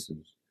those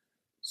spaces.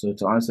 So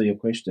to answer your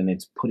question,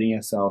 it's putting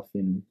yourself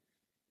in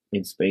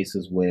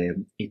spaces where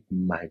it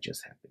might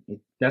just happen.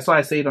 That's why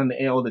I say it on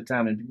the air all the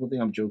time, and people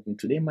think I'm joking.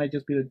 Today might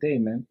just be the day,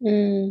 man.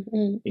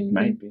 It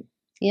might be.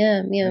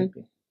 Yeah.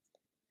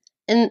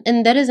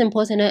 And that is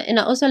important. And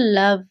I also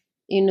love,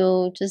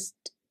 just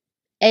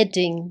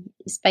adding,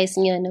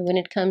 spicing in when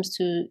it comes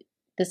to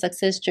the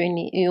success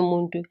journey in your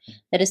mundu,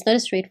 that it's not a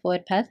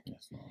straightforward path.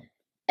 Yes,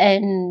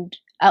 and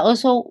I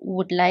also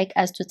would like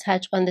us to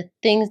touch on the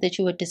things that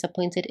you were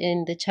disappointed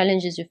in, the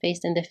challenges you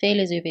faced, and the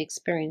failures you've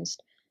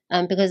experienced.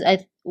 Because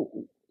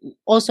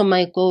also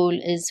my goal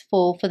is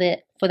for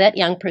that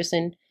young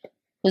person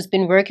who's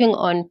been working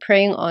on,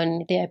 praying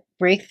on their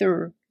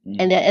breakthrough,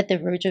 and they're at the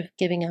verge of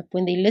giving up.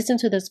 When they listen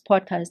to this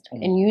podcast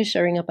and you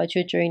sharing about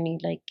your journey,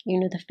 like,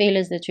 the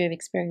failures that you have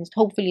experienced,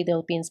 hopefully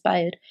they'll be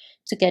inspired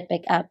to get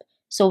back up.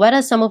 So what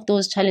are some of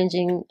those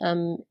challenging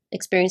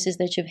experiences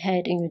that you've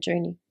had in your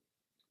journey?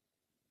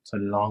 It's a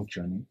long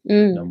journey,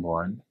 number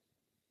one.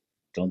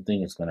 Don't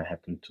think it's going to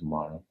happen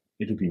tomorrow.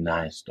 It'll be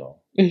nice, though.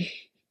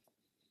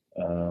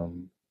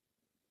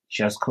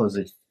 Just because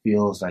it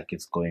feels like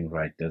it's going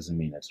right doesn't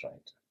mean it's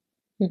right.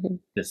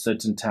 There's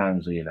certain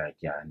times where you're like,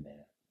 yeah, nah,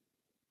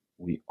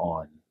 we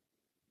on.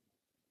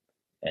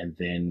 And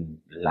then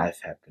life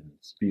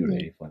happens. Be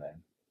ready for that.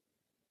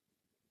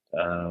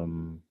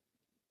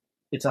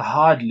 It's a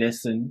hard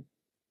lesson,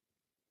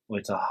 or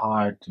it's a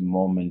hard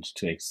moment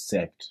to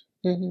accept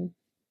when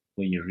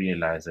you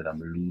realize that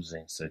I'm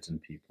losing certain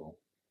people.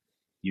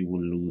 You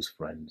will lose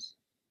friends.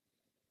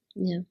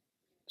 Yeah.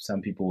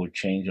 Some people will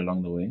change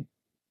along the way.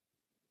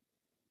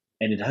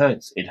 And it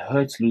hurts. It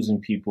hurts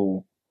losing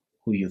people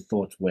who you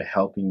thought were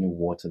helping you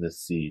water the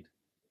seed.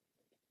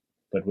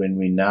 But when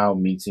we're now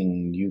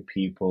meeting new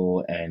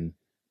people and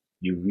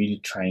you're really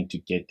trying to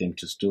get them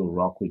to still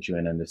rock with you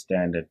and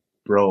understand that,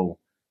 bro,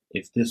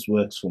 if this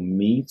works for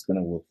me, it's going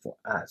to work for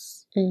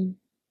us. And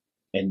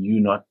you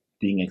not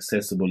being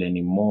accessible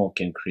anymore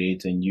can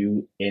create a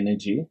new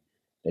energy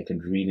that can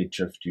really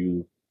drift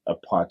you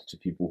apart to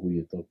people who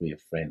you thought were your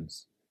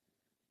friends.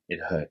 It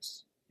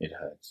hurts. It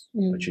hurts.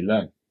 But you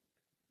learn.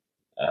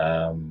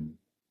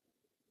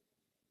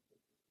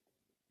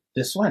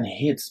 This one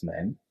hits,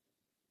 man.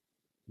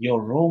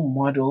 Your role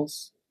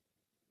models.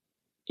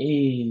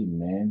 Hey,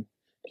 man.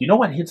 You know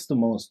what hits the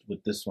most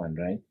with this one,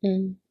 right?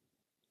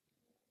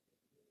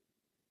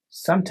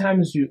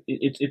 Sometimes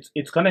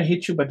it's gonna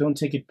hit you, but don't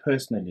take it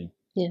personally.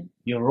 Yeah.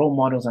 Your role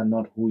models are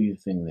not who you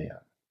think they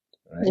are,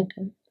 right?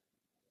 Okay.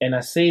 And I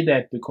say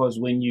that because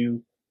when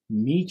you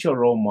meet your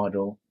role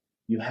model,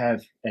 you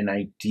have an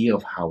idea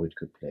of how it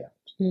could play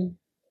out.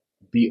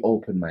 Be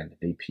open-minded.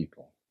 They're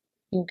people.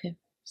 Okay.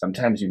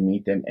 Sometimes you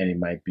meet them and it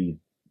might be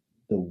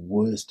the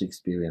worst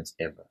experience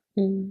ever.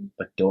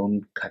 But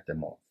don't cut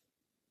them off.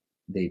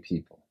 They're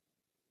people.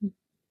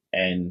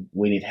 And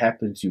when it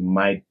happens, you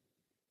might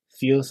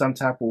feel some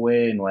type of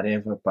way and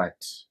whatever,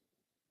 but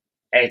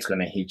it's going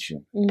to hit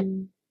you.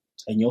 And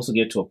you also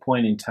get to a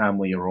point in time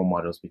where your role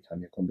models become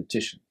your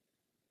competition.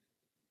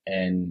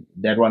 And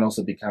that one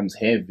also becomes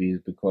heavy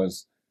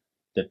because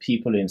the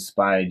people who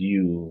inspired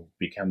you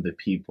become the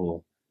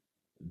people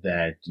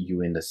that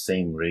you're in the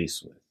same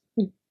race with.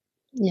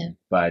 Yeah.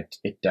 But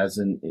it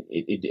doesn't,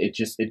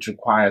 it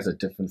requires a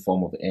different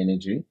form of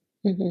energy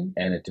and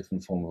a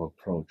different form of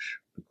approach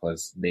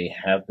because they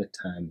have the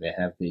time, they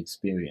have the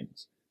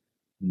experience.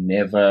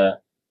 Never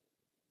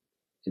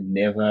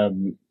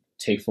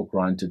take for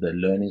granted the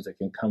learnings that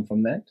can come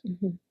from that.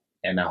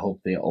 And I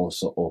hope they're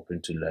also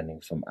open to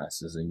learning from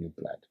us as a new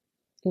blood.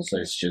 Okay. So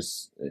it's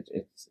just,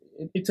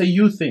 it's a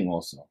you thing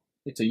also.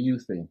 It's a you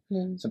thing.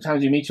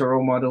 Sometimes you meet your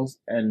role models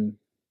and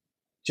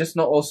just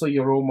know also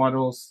your role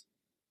models,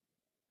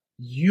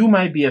 you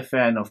might be a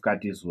fan of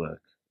Gati's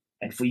work.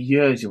 And for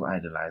years you've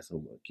idolized her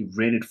work. You've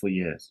read it for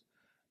years.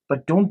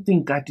 But don't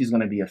think Gati's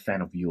going to be a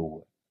fan of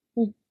your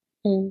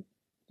work.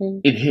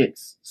 It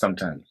hits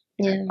sometimes.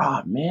 Yeah.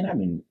 Like, man, I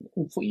mean,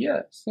 for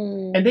years.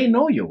 And they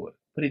know your work.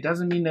 But it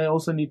doesn't mean they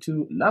also need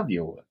to love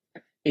your work.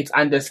 It's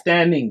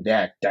understanding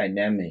that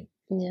dynamic.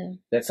 Yeah.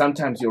 That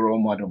sometimes your role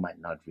model might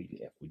not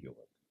really F with your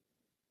work.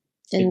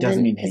 And it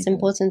doesn't mean it's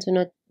important to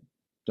not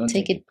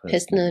take it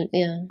personal.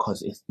 Yeah.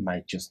 Because it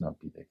might just not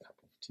be their cup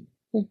of tea.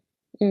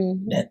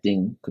 That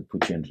thing could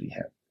put you in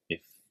rehab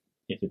if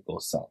it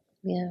goes south.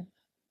 Yeah.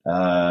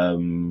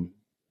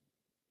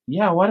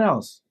 Yeah, what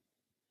else?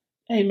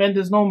 Hey, man,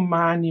 there's no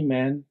money,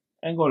 man.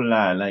 I ain't gonna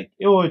lie. Like,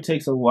 it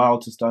takes a while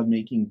to start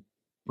making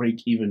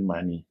break-even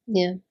money.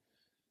 Yeah.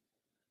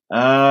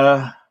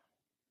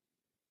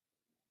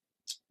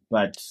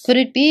 But could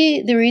it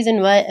be the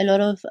reason why a lot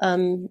of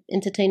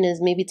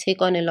entertainers maybe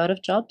take on a lot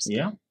of jobs?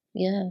 Yeah.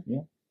 Yeah.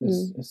 Yeah.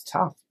 It's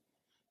tough.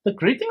 The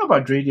great thing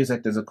about radio is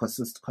that there's a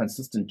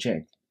consistent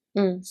check.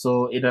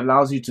 So it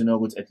allows you to know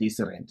what at least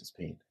the rent is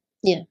paid.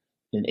 Yeah.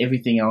 Then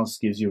everything else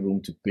gives you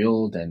room to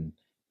build and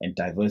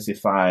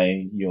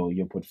diversify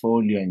your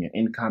portfolio and your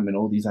income and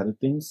all these other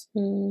things.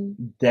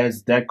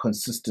 There's that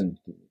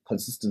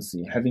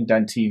consistency. Having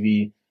done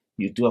TV,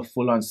 You do a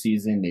full-on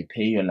season, they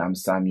pay you a lump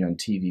sum, you're on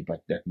TV,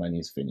 but that money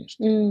is finished.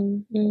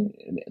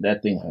 That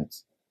thing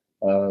hurts.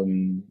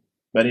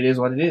 But it is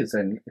what it is,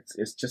 and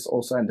it's just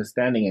also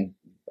understanding. And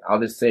I'll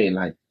just say,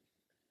 like,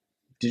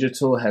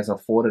 digital has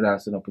afforded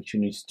us an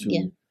opportunity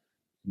to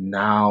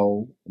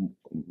now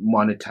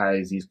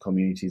monetize these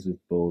communities with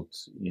both,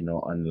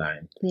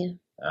 online,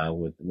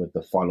 with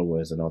the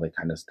followers and all that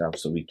kind of stuff,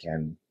 so we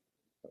can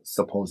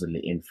supposedly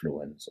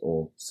influence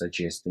or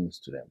suggest things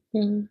to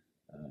them,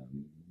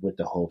 with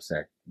the hopes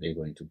that they're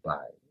going to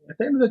buy. At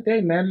the end of the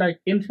day, man, like,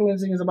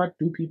 influencing is about,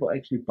 do people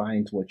actually buy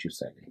into what you're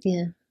selling?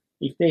 Yeah.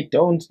 If they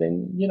don't,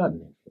 then you're not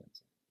an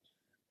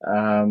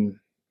influencer.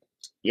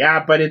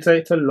 Yeah, but it's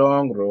a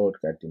long road,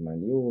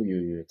 Katiman.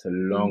 It's a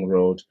long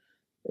road.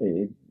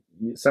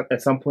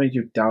 At some point,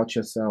 you doubt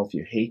yourself,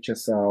 you hate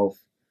yourself,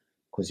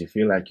 because you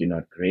feel like you're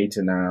not great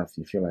enough,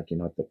 you feel like you're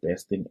not the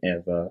best thing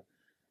ever.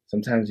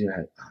 Sometimes you're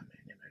like, oh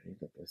man, am I really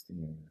the best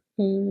thing ever?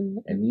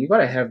 And you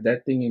gotta have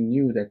that thing in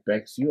you that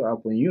backs you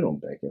up when you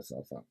don't back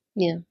yourself up.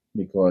 Yeah.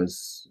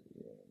 Because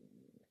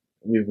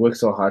we've worked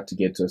so hard to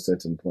get to a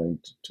certain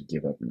point to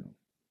give up now.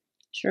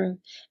 True.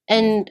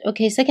 And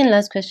okay, second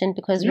last question,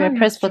 because we're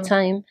pressed for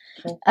time.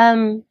 Sure.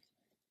 And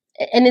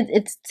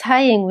it's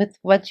tying with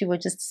what you were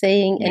just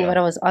saying and what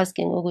I was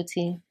asking,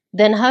 Oguti.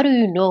 Then how do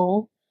you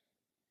know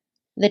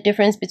the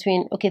difference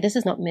between, okay, this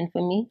is not meant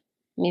for me,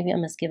 maybe I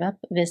must give up,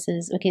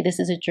 versus, okay, this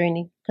is a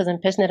journey because I'm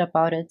passionate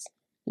about it.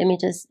 Let me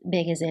just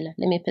begezela,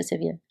 let me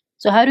persevere.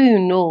 So how do you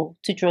know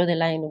to draw the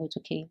line of,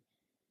 okay,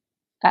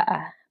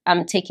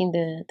 I'm taking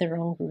the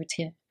wrong route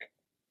here?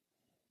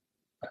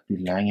 I'd be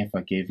lying if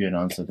I gave you an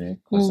answer there,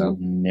 because I've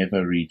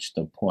never reached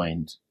the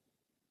point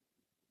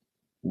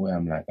where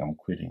I'm like, I'm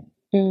quitting.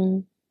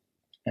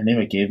 I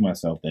never gave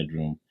myself that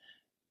room.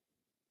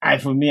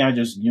 For me, I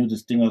just knew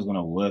this thing was going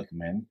to work,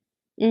 man.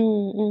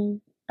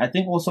 I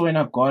think also when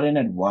I got in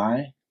at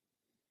Y,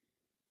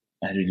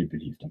 I really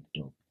believed I'm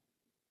dope.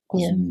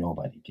 Because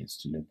nobody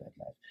gets to live that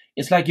life.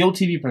 It's like your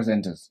TV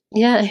presenters.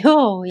 Yeah.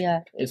 Oh,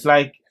 yeah. It's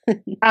like,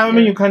 I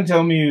mean, you can't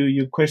tell me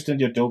you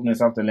questioned your dopeness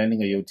after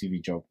landing a Yo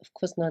TV job. Of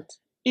course not.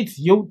 It's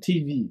Yo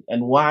TV.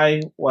 And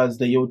Y was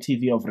the Yo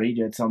TV of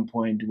radio at some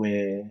point,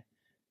 where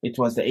it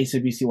was the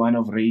SABC one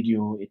of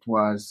radio. It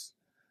was,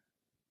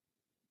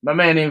 my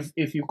man,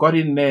 if you got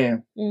in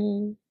there,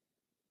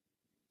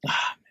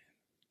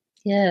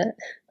 yeah.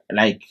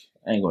 Like,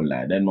 I ain't gonna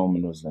lie, that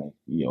moment was like,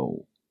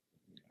 yo,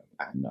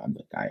 I know I'm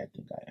the guy I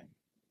think I am.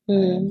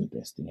 I am the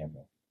best thing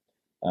ever.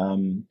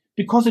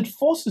 Because it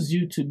forces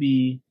you to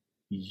be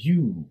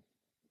you.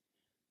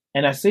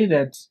 And I say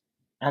that,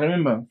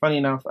 funny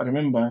enough, I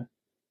remember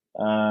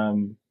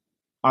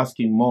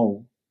asking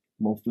Mo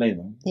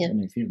Flavor, I don't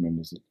know if he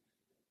remembers it.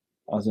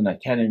 I was in the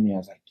academy, I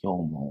was like,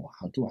 yo, Mo,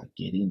 how do I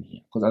get in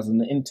here? Because I was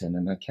an intern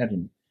in the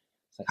academy.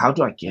 It's like, how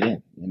do I get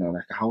in?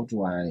 Like, how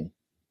do I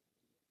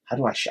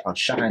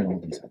outshine all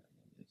these other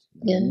things?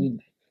 You know what I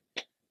mean?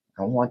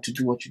 I want to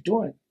do what you're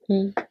doing.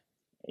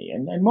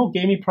 And Mo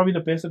gave me probably the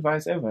best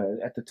advice ever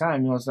at the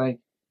time. He was like,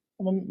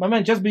 my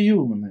man, just be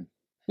you, my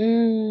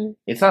man.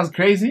 It sounds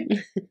crazy.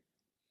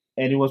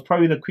 And it was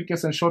probably the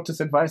quickest and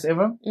shortest advice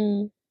ever.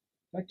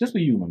 Like, just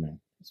be you, my man.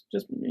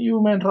 Just be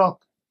you, man,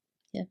 rock.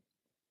 Yeah.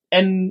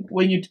 And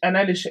when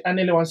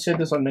Anele once said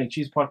this on Meg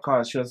G's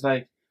podcast, she was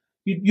like,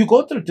 you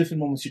go through different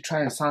moments. You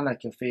try and sound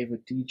like your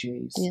favorite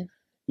DJs. Yeah.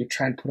 You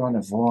try and put on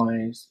a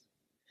voice.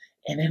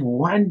 And then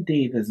one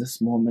day there's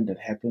this moment that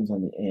happens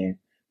on the air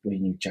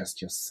when you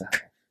just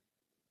yourself.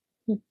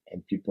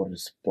 And people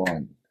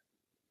respond.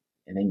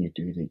 And then you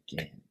do it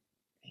again.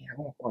 And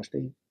oh my gosh,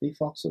 they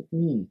fucks with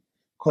me.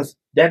 Because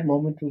that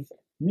moment was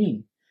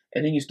me.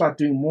 And then you start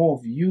doing more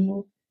of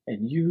you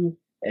and you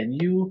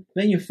and you.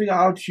 Then you figure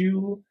out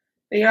you.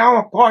 And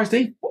oh my gosh,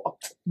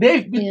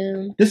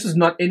 this is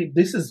not any,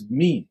 this is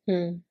me.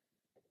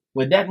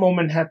 When that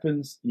moment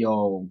happens,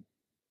 no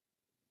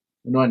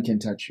one can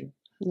touch you.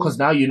 Because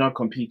now you're not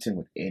competing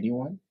with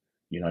anyone.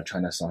 You're not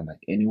trying to sound like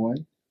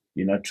anyone.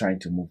 You're not trying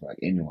to move like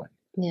anyone.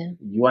 Yeah.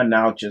 You are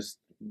now just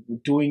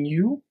doing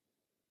you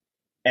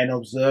and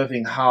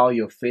observing how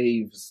your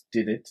faves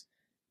did it,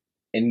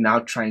 and now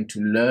trying to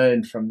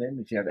learn from them.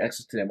 If you have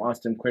access to them,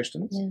 ask them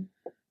questions. Yeah.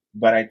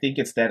 But I think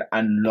it's that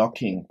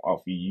unlocking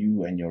of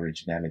you and your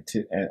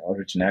originality,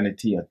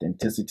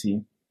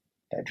 authenticity,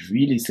 that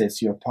really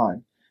sets you apart.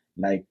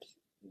 Like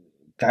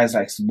guys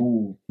like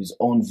Sabby, his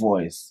own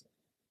voice,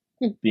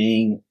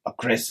 being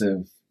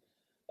aggressive,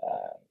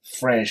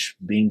 fresh,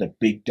 being the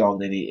big dog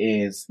that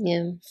he is.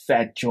 Yeah.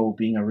 Fat Joe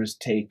being a risk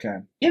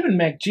taker. Even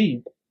Mac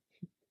G.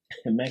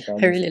 Mac, I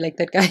really like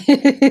that guy.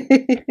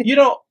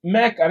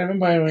 Mac, I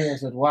remember when I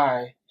said,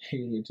 why?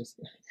 He just...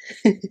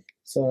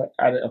 So,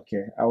 I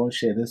won't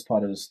share this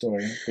part of the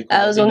story.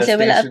 I was going to say,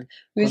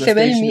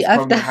 me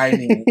after.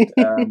 Hiding it.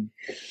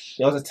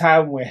 There was a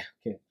time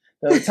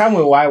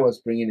where Y was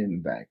bringing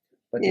him back.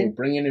 But they were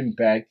bringing him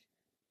back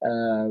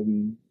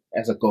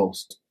as a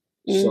ghost.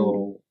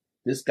 So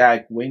this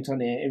guy went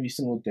on air every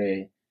single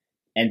day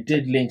and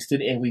did links,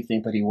 did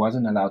everything, but he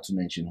wasn't allowed to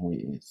mention who he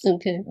is.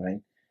 Okay.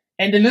 Right?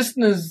 And the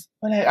listeners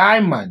were like,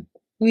 aye, man.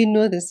 We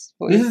know this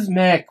voice. This is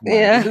Mac, man.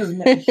 Yeah. This is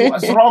Mac. He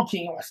was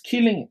rocking. He was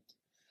killing it.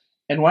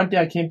 And one day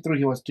I came through.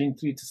 He was doing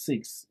 3 to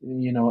 6,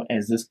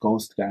 as this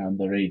ghost guy on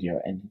the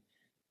radio, and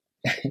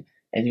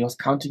and he was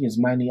counting his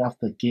money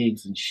after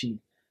gigs and shit.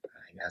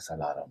 That's a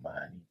lot of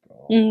money,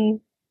 bro.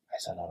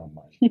 That's a lot of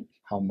money.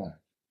 How much?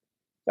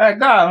 Like,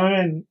 God,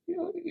 I mean,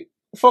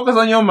 focus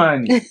on your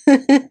money.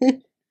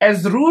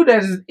 As rude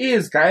as it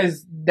is,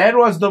 guys, that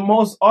was the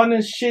most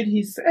honest shit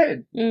he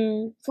said.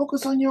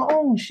 Focus on your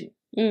own shit.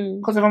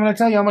 Because if I'm going to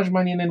tell you how much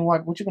money and then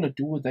what you going to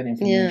do with that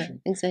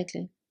information? Yeah,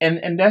 exactly.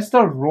 And that's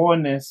the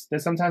rawness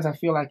that sometimes I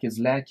feel like is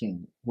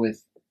lacking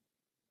with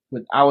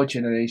our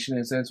generation,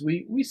 in a sense.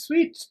 We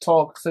sweet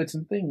talk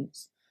certain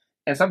things.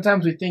 And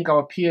sometimes we think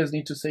our peers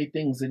need to say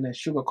things in a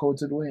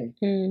sugar-coated way.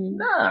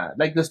 Nah,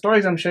 like the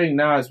stories I'm sharing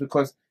now is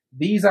because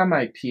these are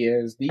my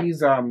peers,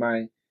 these are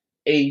my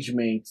age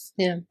mates.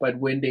 Yeah. But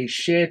when they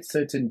shared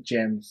certain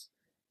gems,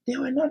 they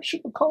were not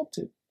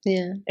sugar-coated.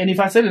 Yeah. And if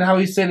I said it how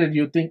he said it,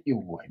 you'd think,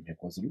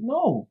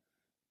 no.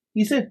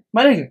 He said,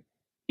 my nigga,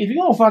 if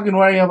you're going to fucking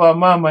worry about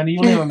my money,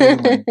 you'll never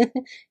make money.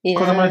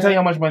 Because I'm going to tell you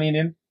how much money in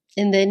it.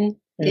 And then,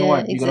 you know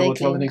what? You're going to go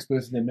tell the next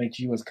person that makes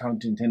you was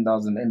counting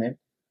 10,000 and then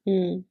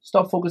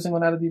stop focusing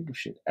on other people's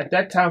shit. At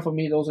that time, for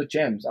me, those are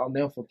gems. I'll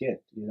never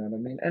forget. You know what I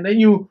mean? And then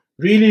you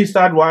really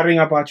start worrying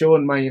about your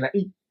own money. Like,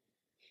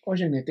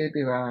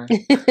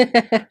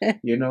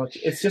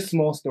 it's just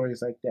small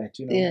stories like that,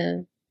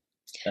 Yeah.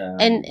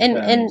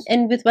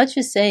 And with what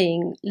you're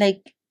saying,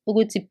 like,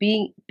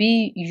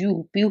 be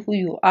you, be who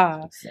you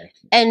are.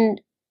 Exactly.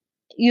 And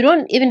you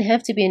don't even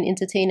have to be an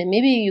entertainer.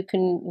 Maybe you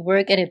can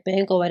work at a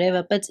bank or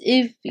whatever. But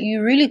if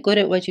you're really good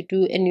at what you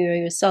do and you're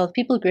yourself,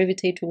 people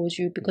gravitate towards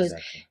you because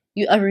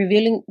you are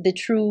revealing the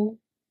true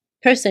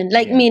person.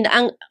 Like me,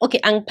 ang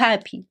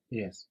papi.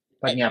 Yes.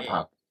 But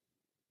pop.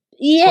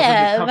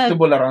 Yeah.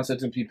 Comfortable around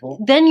certain people.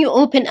 Then you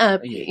open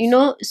up,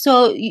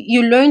 So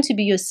you learn to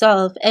be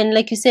yourself. And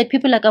like you said,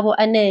 people like Abo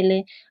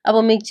Anele,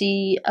 Abo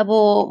Mekji,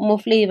 Abo Mo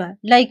Flavor,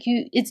 like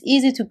it's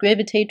easy to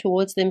gravitate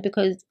towards them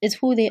because it's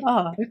who they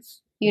are.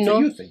 You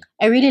know,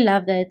 I really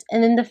love that.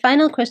 And then the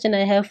final question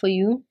I have for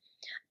you,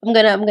 I'm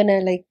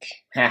gonna like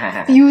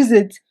use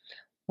it.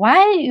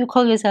 Why you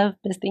call yourself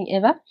best thing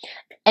ever?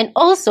 And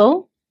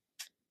also,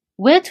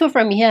 where to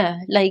from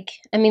here? Like,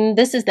 I mean,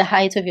 this is the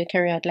height of your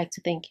career, I'd like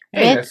to think.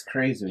 Hey, that's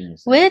crazy.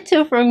 Where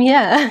to from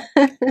here?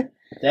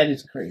 That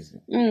is crazy.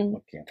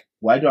 Okay.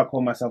 Why do I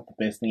call myself the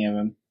best thing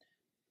ever?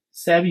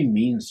 Sabby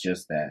means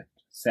just that.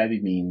 Sabby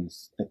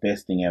means the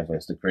best thing ever.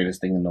 It's the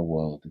greatest thing in the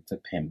world. It's a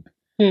pimp.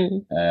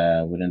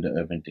 Within the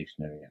Urban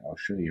Dictionary. I'll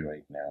show you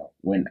right now.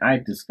 When I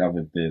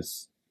discovered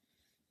this,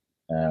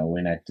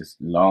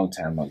 long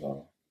time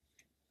ago,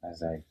 I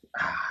was like,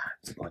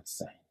 it's God's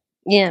sign.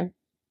 Yeah.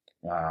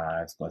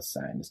 It's God's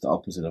sign. It's the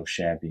opposite of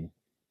shabby.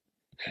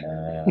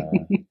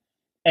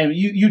 And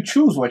you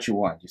choose what you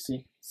want, you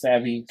see?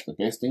 Savvy, it's the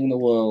best thing in the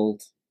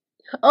world.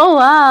 Oh,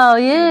 wow,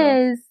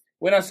 yes.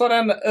 When I saw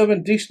that in the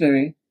Urban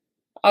Dictionary,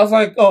 I was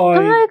like, oh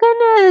my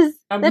goodness.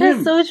 That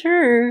is so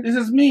true. This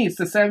is me. It's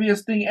the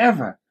savviest thing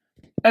ever.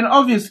 And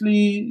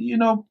obviously,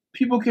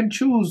 people can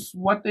choose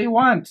what they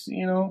want,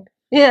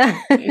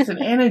 Yeah. It's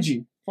an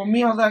energy. For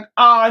me, I was like,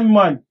 I'm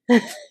one.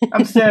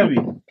 I'm savvy.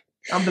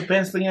 I'm the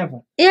best thing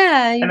ever.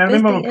 Yeah. And I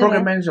remember my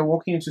program manager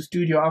walking into the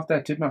studio after I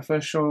did my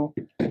first show.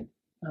 I'm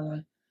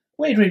like,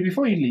 wait,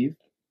 before you leave,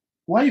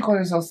 why you call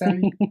yourself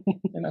savvy?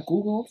 And I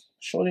Googled,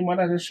 showed him what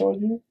I just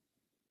showed you.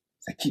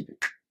 I keep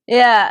it.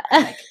 Yeah.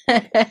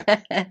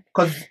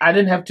 Because I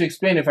didn't have to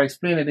explain. If I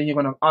explain it, then you're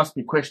going to ask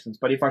me questions.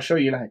 But if I show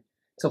you, like,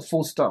 it's a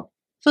full stop.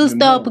 Full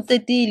stop with the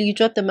deal. You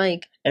drop the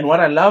mic. And what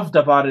I loved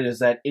about it is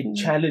that it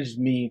challenged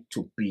me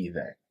to be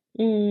that.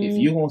 If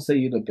you're going to say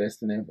you're the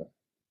best in ever,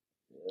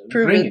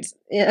 bring it.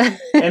 Yeah.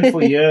 And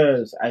for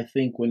years, I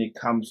think when it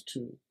comes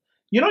to,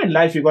 in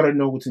life, you got to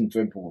know what's in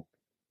important.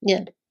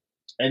 Yeah.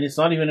 And it's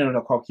not even in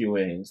a cocky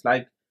way. It's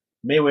like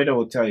Mayweather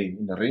will tell you,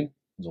 in the ring,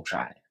 it's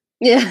shy.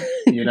 Yeah.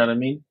 You know what I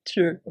mean?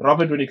 True.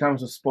 Robert, when it comes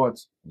to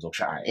sports, is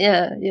shy.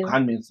 Yeah.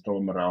 Can't mean to throw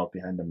him around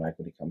behind the mic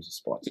when it comes to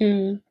sports.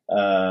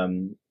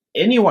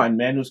 Anyone,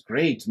 man, who's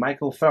great.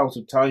 Michael Phelps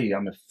will tell you,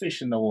 I'm a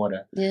fish in the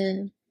water.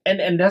 Yeah.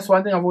 And that's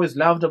one thing I've always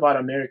loved about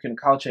American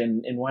culture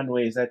in one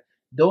way is that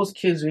those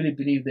kids really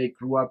believe they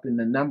grew up in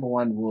the number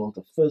one world,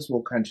 the first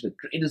world country, the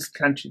greatest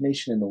country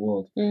nation in the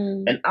world.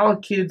 And our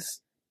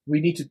kids,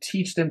 we need to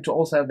teach them to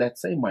also have that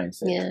same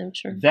mindset. Yeah,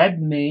 sure. That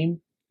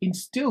name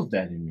instills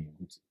that in me.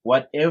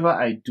 Whatever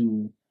I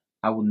do,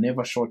 I will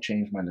never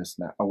shortchange my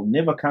listener. I will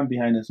never come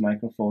behind this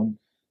microphone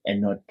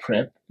and not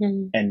prep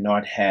and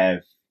not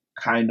have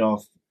kind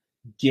of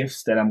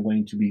gifts that I'm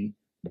going to be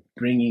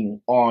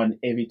bringing on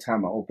every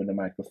time I open the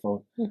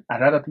microphone. I'd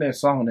rather play a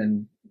song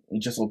than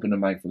just open the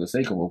mic for the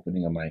sake of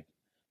opening a mic.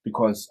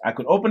 Because I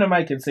could open a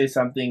mic and say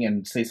something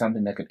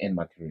that could end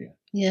my career.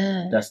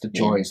 Yeah. That's the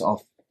joys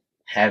of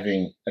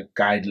having a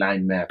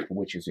guideline map,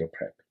 which is your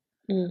prep.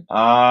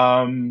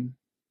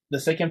 The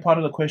second part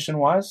of the question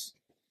was?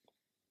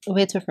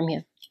 Where to from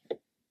here?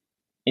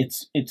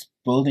 It's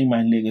building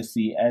my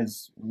legacy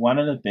as one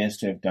of the best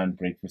to have done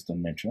Breakfast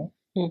on Metro.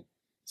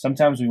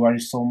 sometimes we worry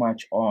so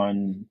much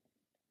on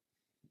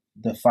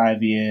the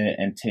 5-year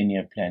and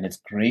 10-year plan. It's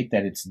great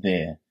that it's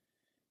there,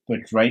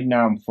 but right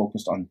now I'm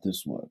focused on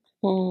this work.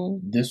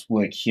 This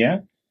work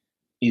here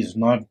is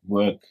not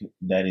work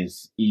that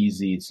is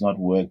easy. It's not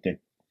work that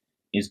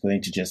is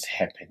going to just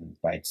happen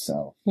by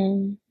itself.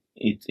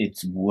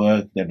 It's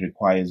work that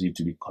requires you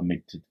to be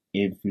committed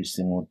every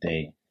single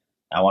day.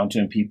 I want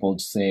when people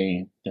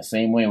say the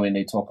same way when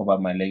they talk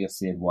about my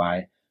legacy and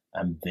why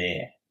I'm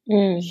there.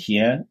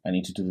 Here, I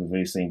need to do the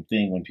very same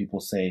thing. When people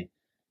say,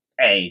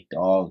 "Hey,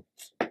 dog,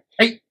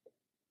 hey,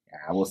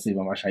 I will say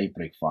Mama Shai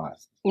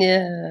breakfast.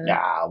 Yeah,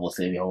 I will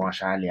say Mama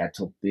Shai I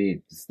took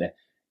this."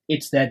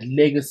 It's that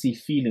legacy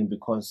feeling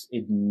because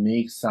it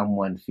makes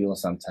someone feel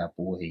some type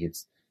of way.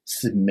 It's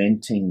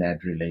cementing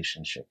that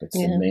relationship. It's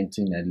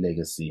cementing that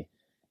legacy.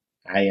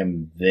 I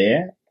am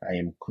there. I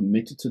am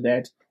committed to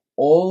that.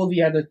 All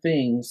the other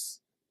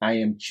things, I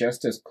am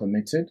just as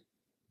committed.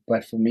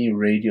 But for me,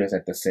 radio is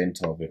at the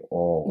center of it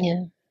all.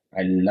 Yeah.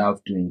 I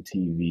love doing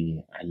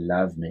TV. I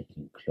love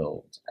making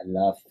clothes. I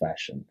love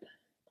fashion.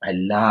 I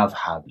love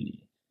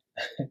Habli.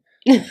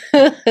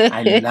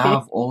 I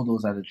love all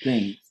those other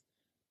things.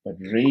 But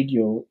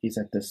radio is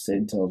at the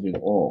center of it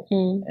all.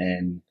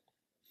 And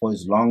for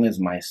as long as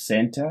my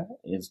center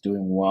is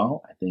doing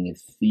well, I think it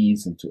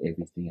feeds into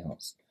everything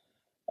else.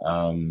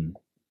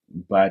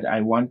 But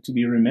I want to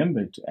be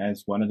remembered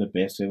as one of the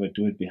best to ever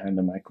do it behind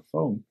the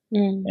microphone.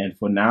 And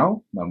for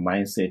now, my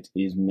mindset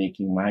is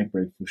making my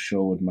breakfast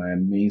show with my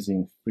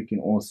amazing,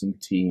 freaking awesome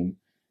team,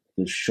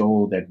 the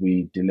show that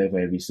we deliver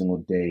every single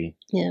day,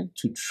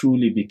 to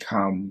truly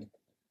become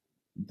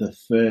the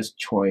first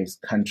choice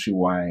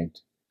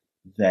countrywide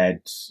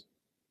that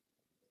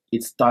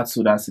it starts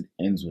with us, it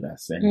ends with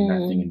us, and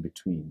nothing in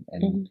between.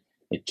 And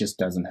it just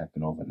doesn't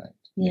happen overnight.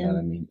 You know what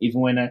I mean?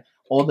 Even when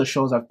all the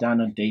shows I've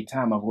done on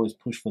daytime, I've always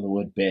pushed for the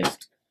word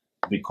best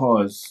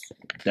because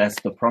that's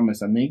the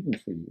promise I'm making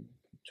for you.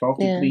 12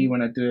 to 3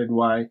 when I did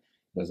Why, it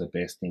was the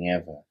best thing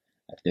ever.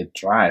 I did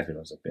Drive, it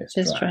was the best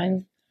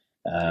drive.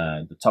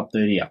 The top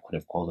 30, I could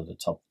have called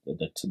it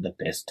the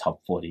best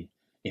top 40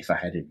 if I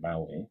had it my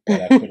way.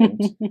 But I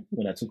couldn't.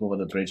 When I took over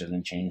the bridge, I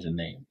didn't change the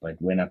name.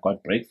 But when I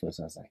got breakfast,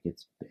 I was like,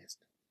 it's best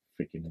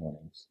freaking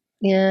mornings.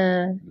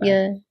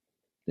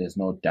 There's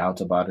no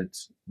doubt about it.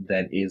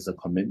 That is a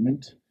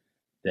commitment.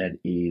 That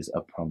is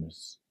a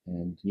promise.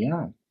 And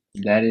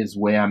that is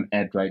where I'm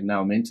at right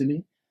now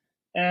mentally.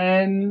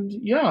 And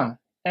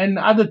and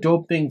other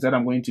dope things that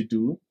I'm going to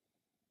do.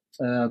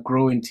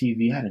 Grow in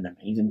TV. I had an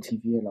amazing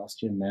TV year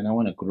last year, man. I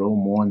want to grow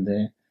more in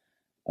there.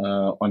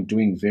 On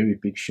doing very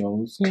big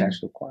shows.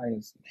 Clash the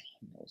Choirs.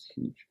 Man, that was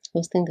huge.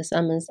 Hosting the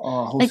summers.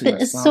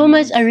 There's so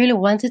much I really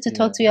wanted to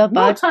talk to you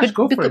about. No,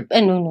 go for it.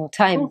 No,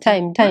 time.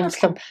 Time.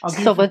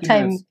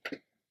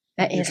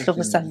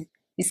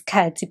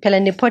 Isikhathi phela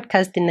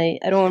ne-podcast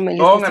I don't want my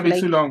listeners to be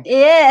too long.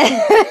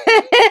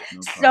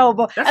 So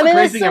that's the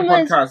crazy thing in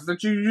podcasts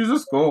that you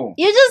just go.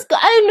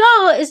 I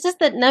know, it's just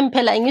that nami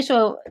phela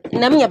ngisho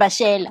nami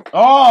ngiyabashela.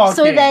 Okay.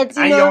 So that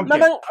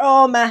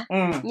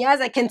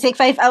I can take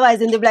 5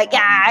 hours and they'll be like,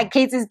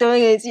 Kate is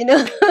doing it,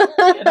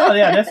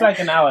 that's like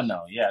an hour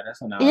now. Yeah,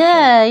 that's an hour.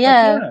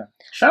 Yeah.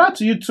 Shout out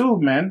to you too,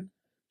 man.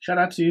 Shout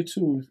out to you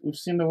too. We've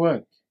seen the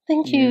work.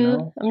 Thank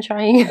you. I'm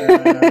trying.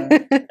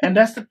 And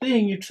that's the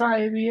thing. You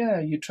try every year.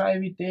 You try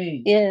every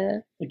day. Yeah.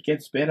 It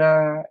gets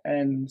better.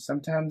 And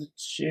sometimes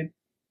it's shit.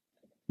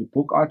 You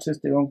book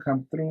artists, they don't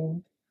come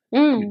through.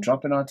 You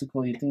drop an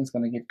article, you think it's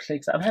going to get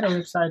clicks. I've had a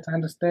website to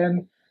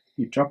understand.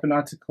 You drop an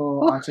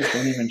article, artists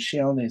don't even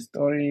share all their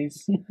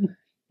stories.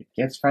 It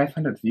gets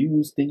 500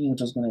 views, thinking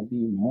it's just going to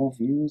be more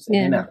views.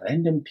 And then a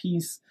random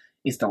piece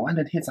is the one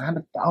that hits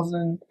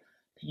 100,000.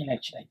 You're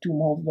like, should I do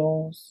more of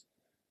those?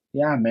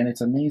 Yeah, man,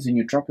 it's amazing.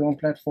 You drop your own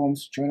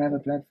platforms, join other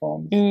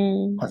platforms.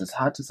 Because it's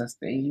hard to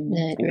sustain.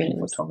 Yeah, really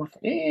photographer.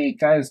 Hey,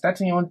 guys,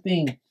 starting your own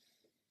thing.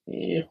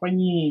 I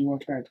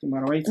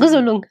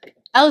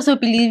also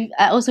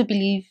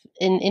believe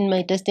in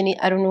my destiny.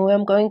 I don't know where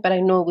I'm going, but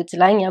I know with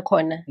lying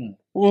corner,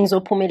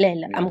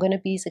 I'm gonna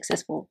be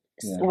successful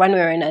one way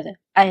or another.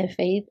 I have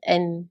faith,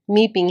 and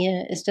me being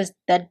here is just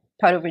that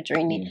part of a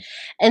journey.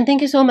 And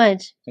thank you so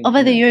much.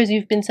 Over the years,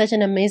 you've been such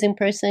an amazing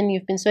person.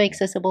 You've been so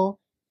accessible,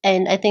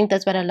 and I think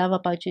that's what I love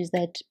about you is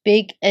that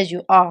big as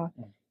you are,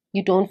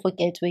 you don't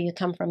forget where you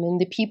come from and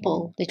the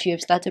people that you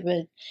have started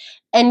with,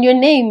 and your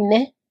name,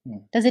 ne?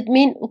 Does it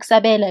mean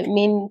Ukusabela?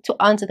 Mean to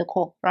answer the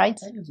call, right?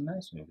 That is a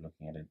nice way of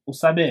looking at it.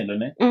 Usabelo,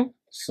 ne?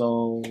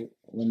 So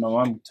when my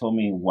mom told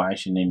me why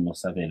she named me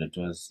Usabelo, it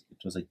was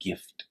a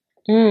gift.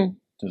 It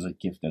was a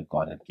gift that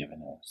God had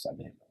given her,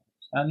 Usabelo.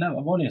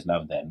 I've always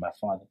loved that. My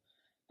father.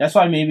 That's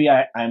why maybe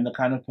I'm the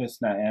kind of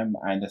person I am.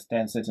 I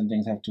understand certain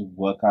things have to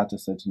work out a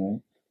certain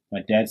way.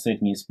 My dad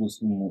said me supposed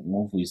to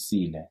move with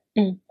Sile.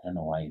 I don't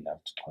know why he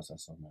loved Xhosa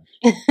so much.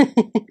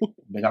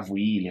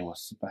 Bekavuyile was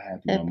super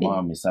happy. My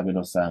mom is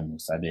Sabelo Sam,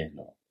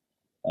 Sabelo.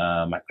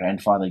 My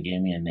grandfather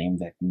gave me a name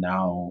that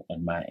now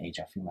at my age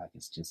I feel like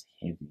it's just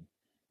heavy.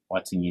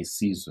 What's in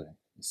Sizwe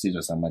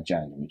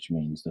Samajani, which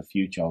means the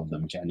future of the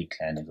Mjali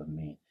clan is on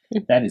me.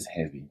 That is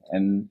heavy.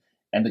 And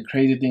And the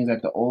crazy thing is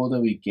that the older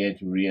we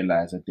get, we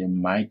realize that there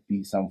might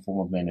be some form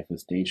of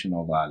manifestation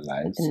of our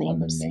lives on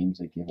the names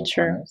that give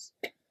upon us.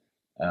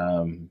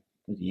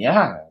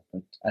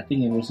 But I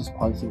think it was just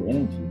positive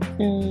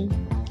energy.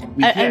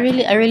 I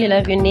really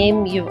love your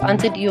name. You've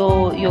answered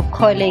your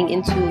calling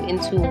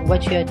into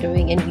what you are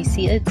doing, and we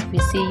see it. We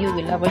see you.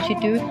 We love what you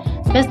do.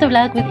 Best of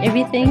luck with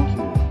everything.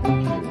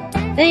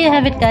 There you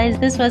have it, guys.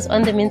 This was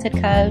On the Minted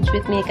Couch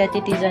with me,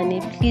 Katiti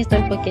Jane. Please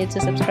don't forget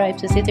to subscribe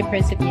to City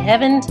Press if you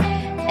haven't.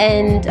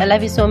 And I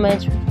love you so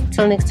much.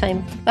 Till next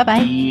time.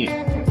 Bye-bye.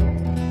 Yeah.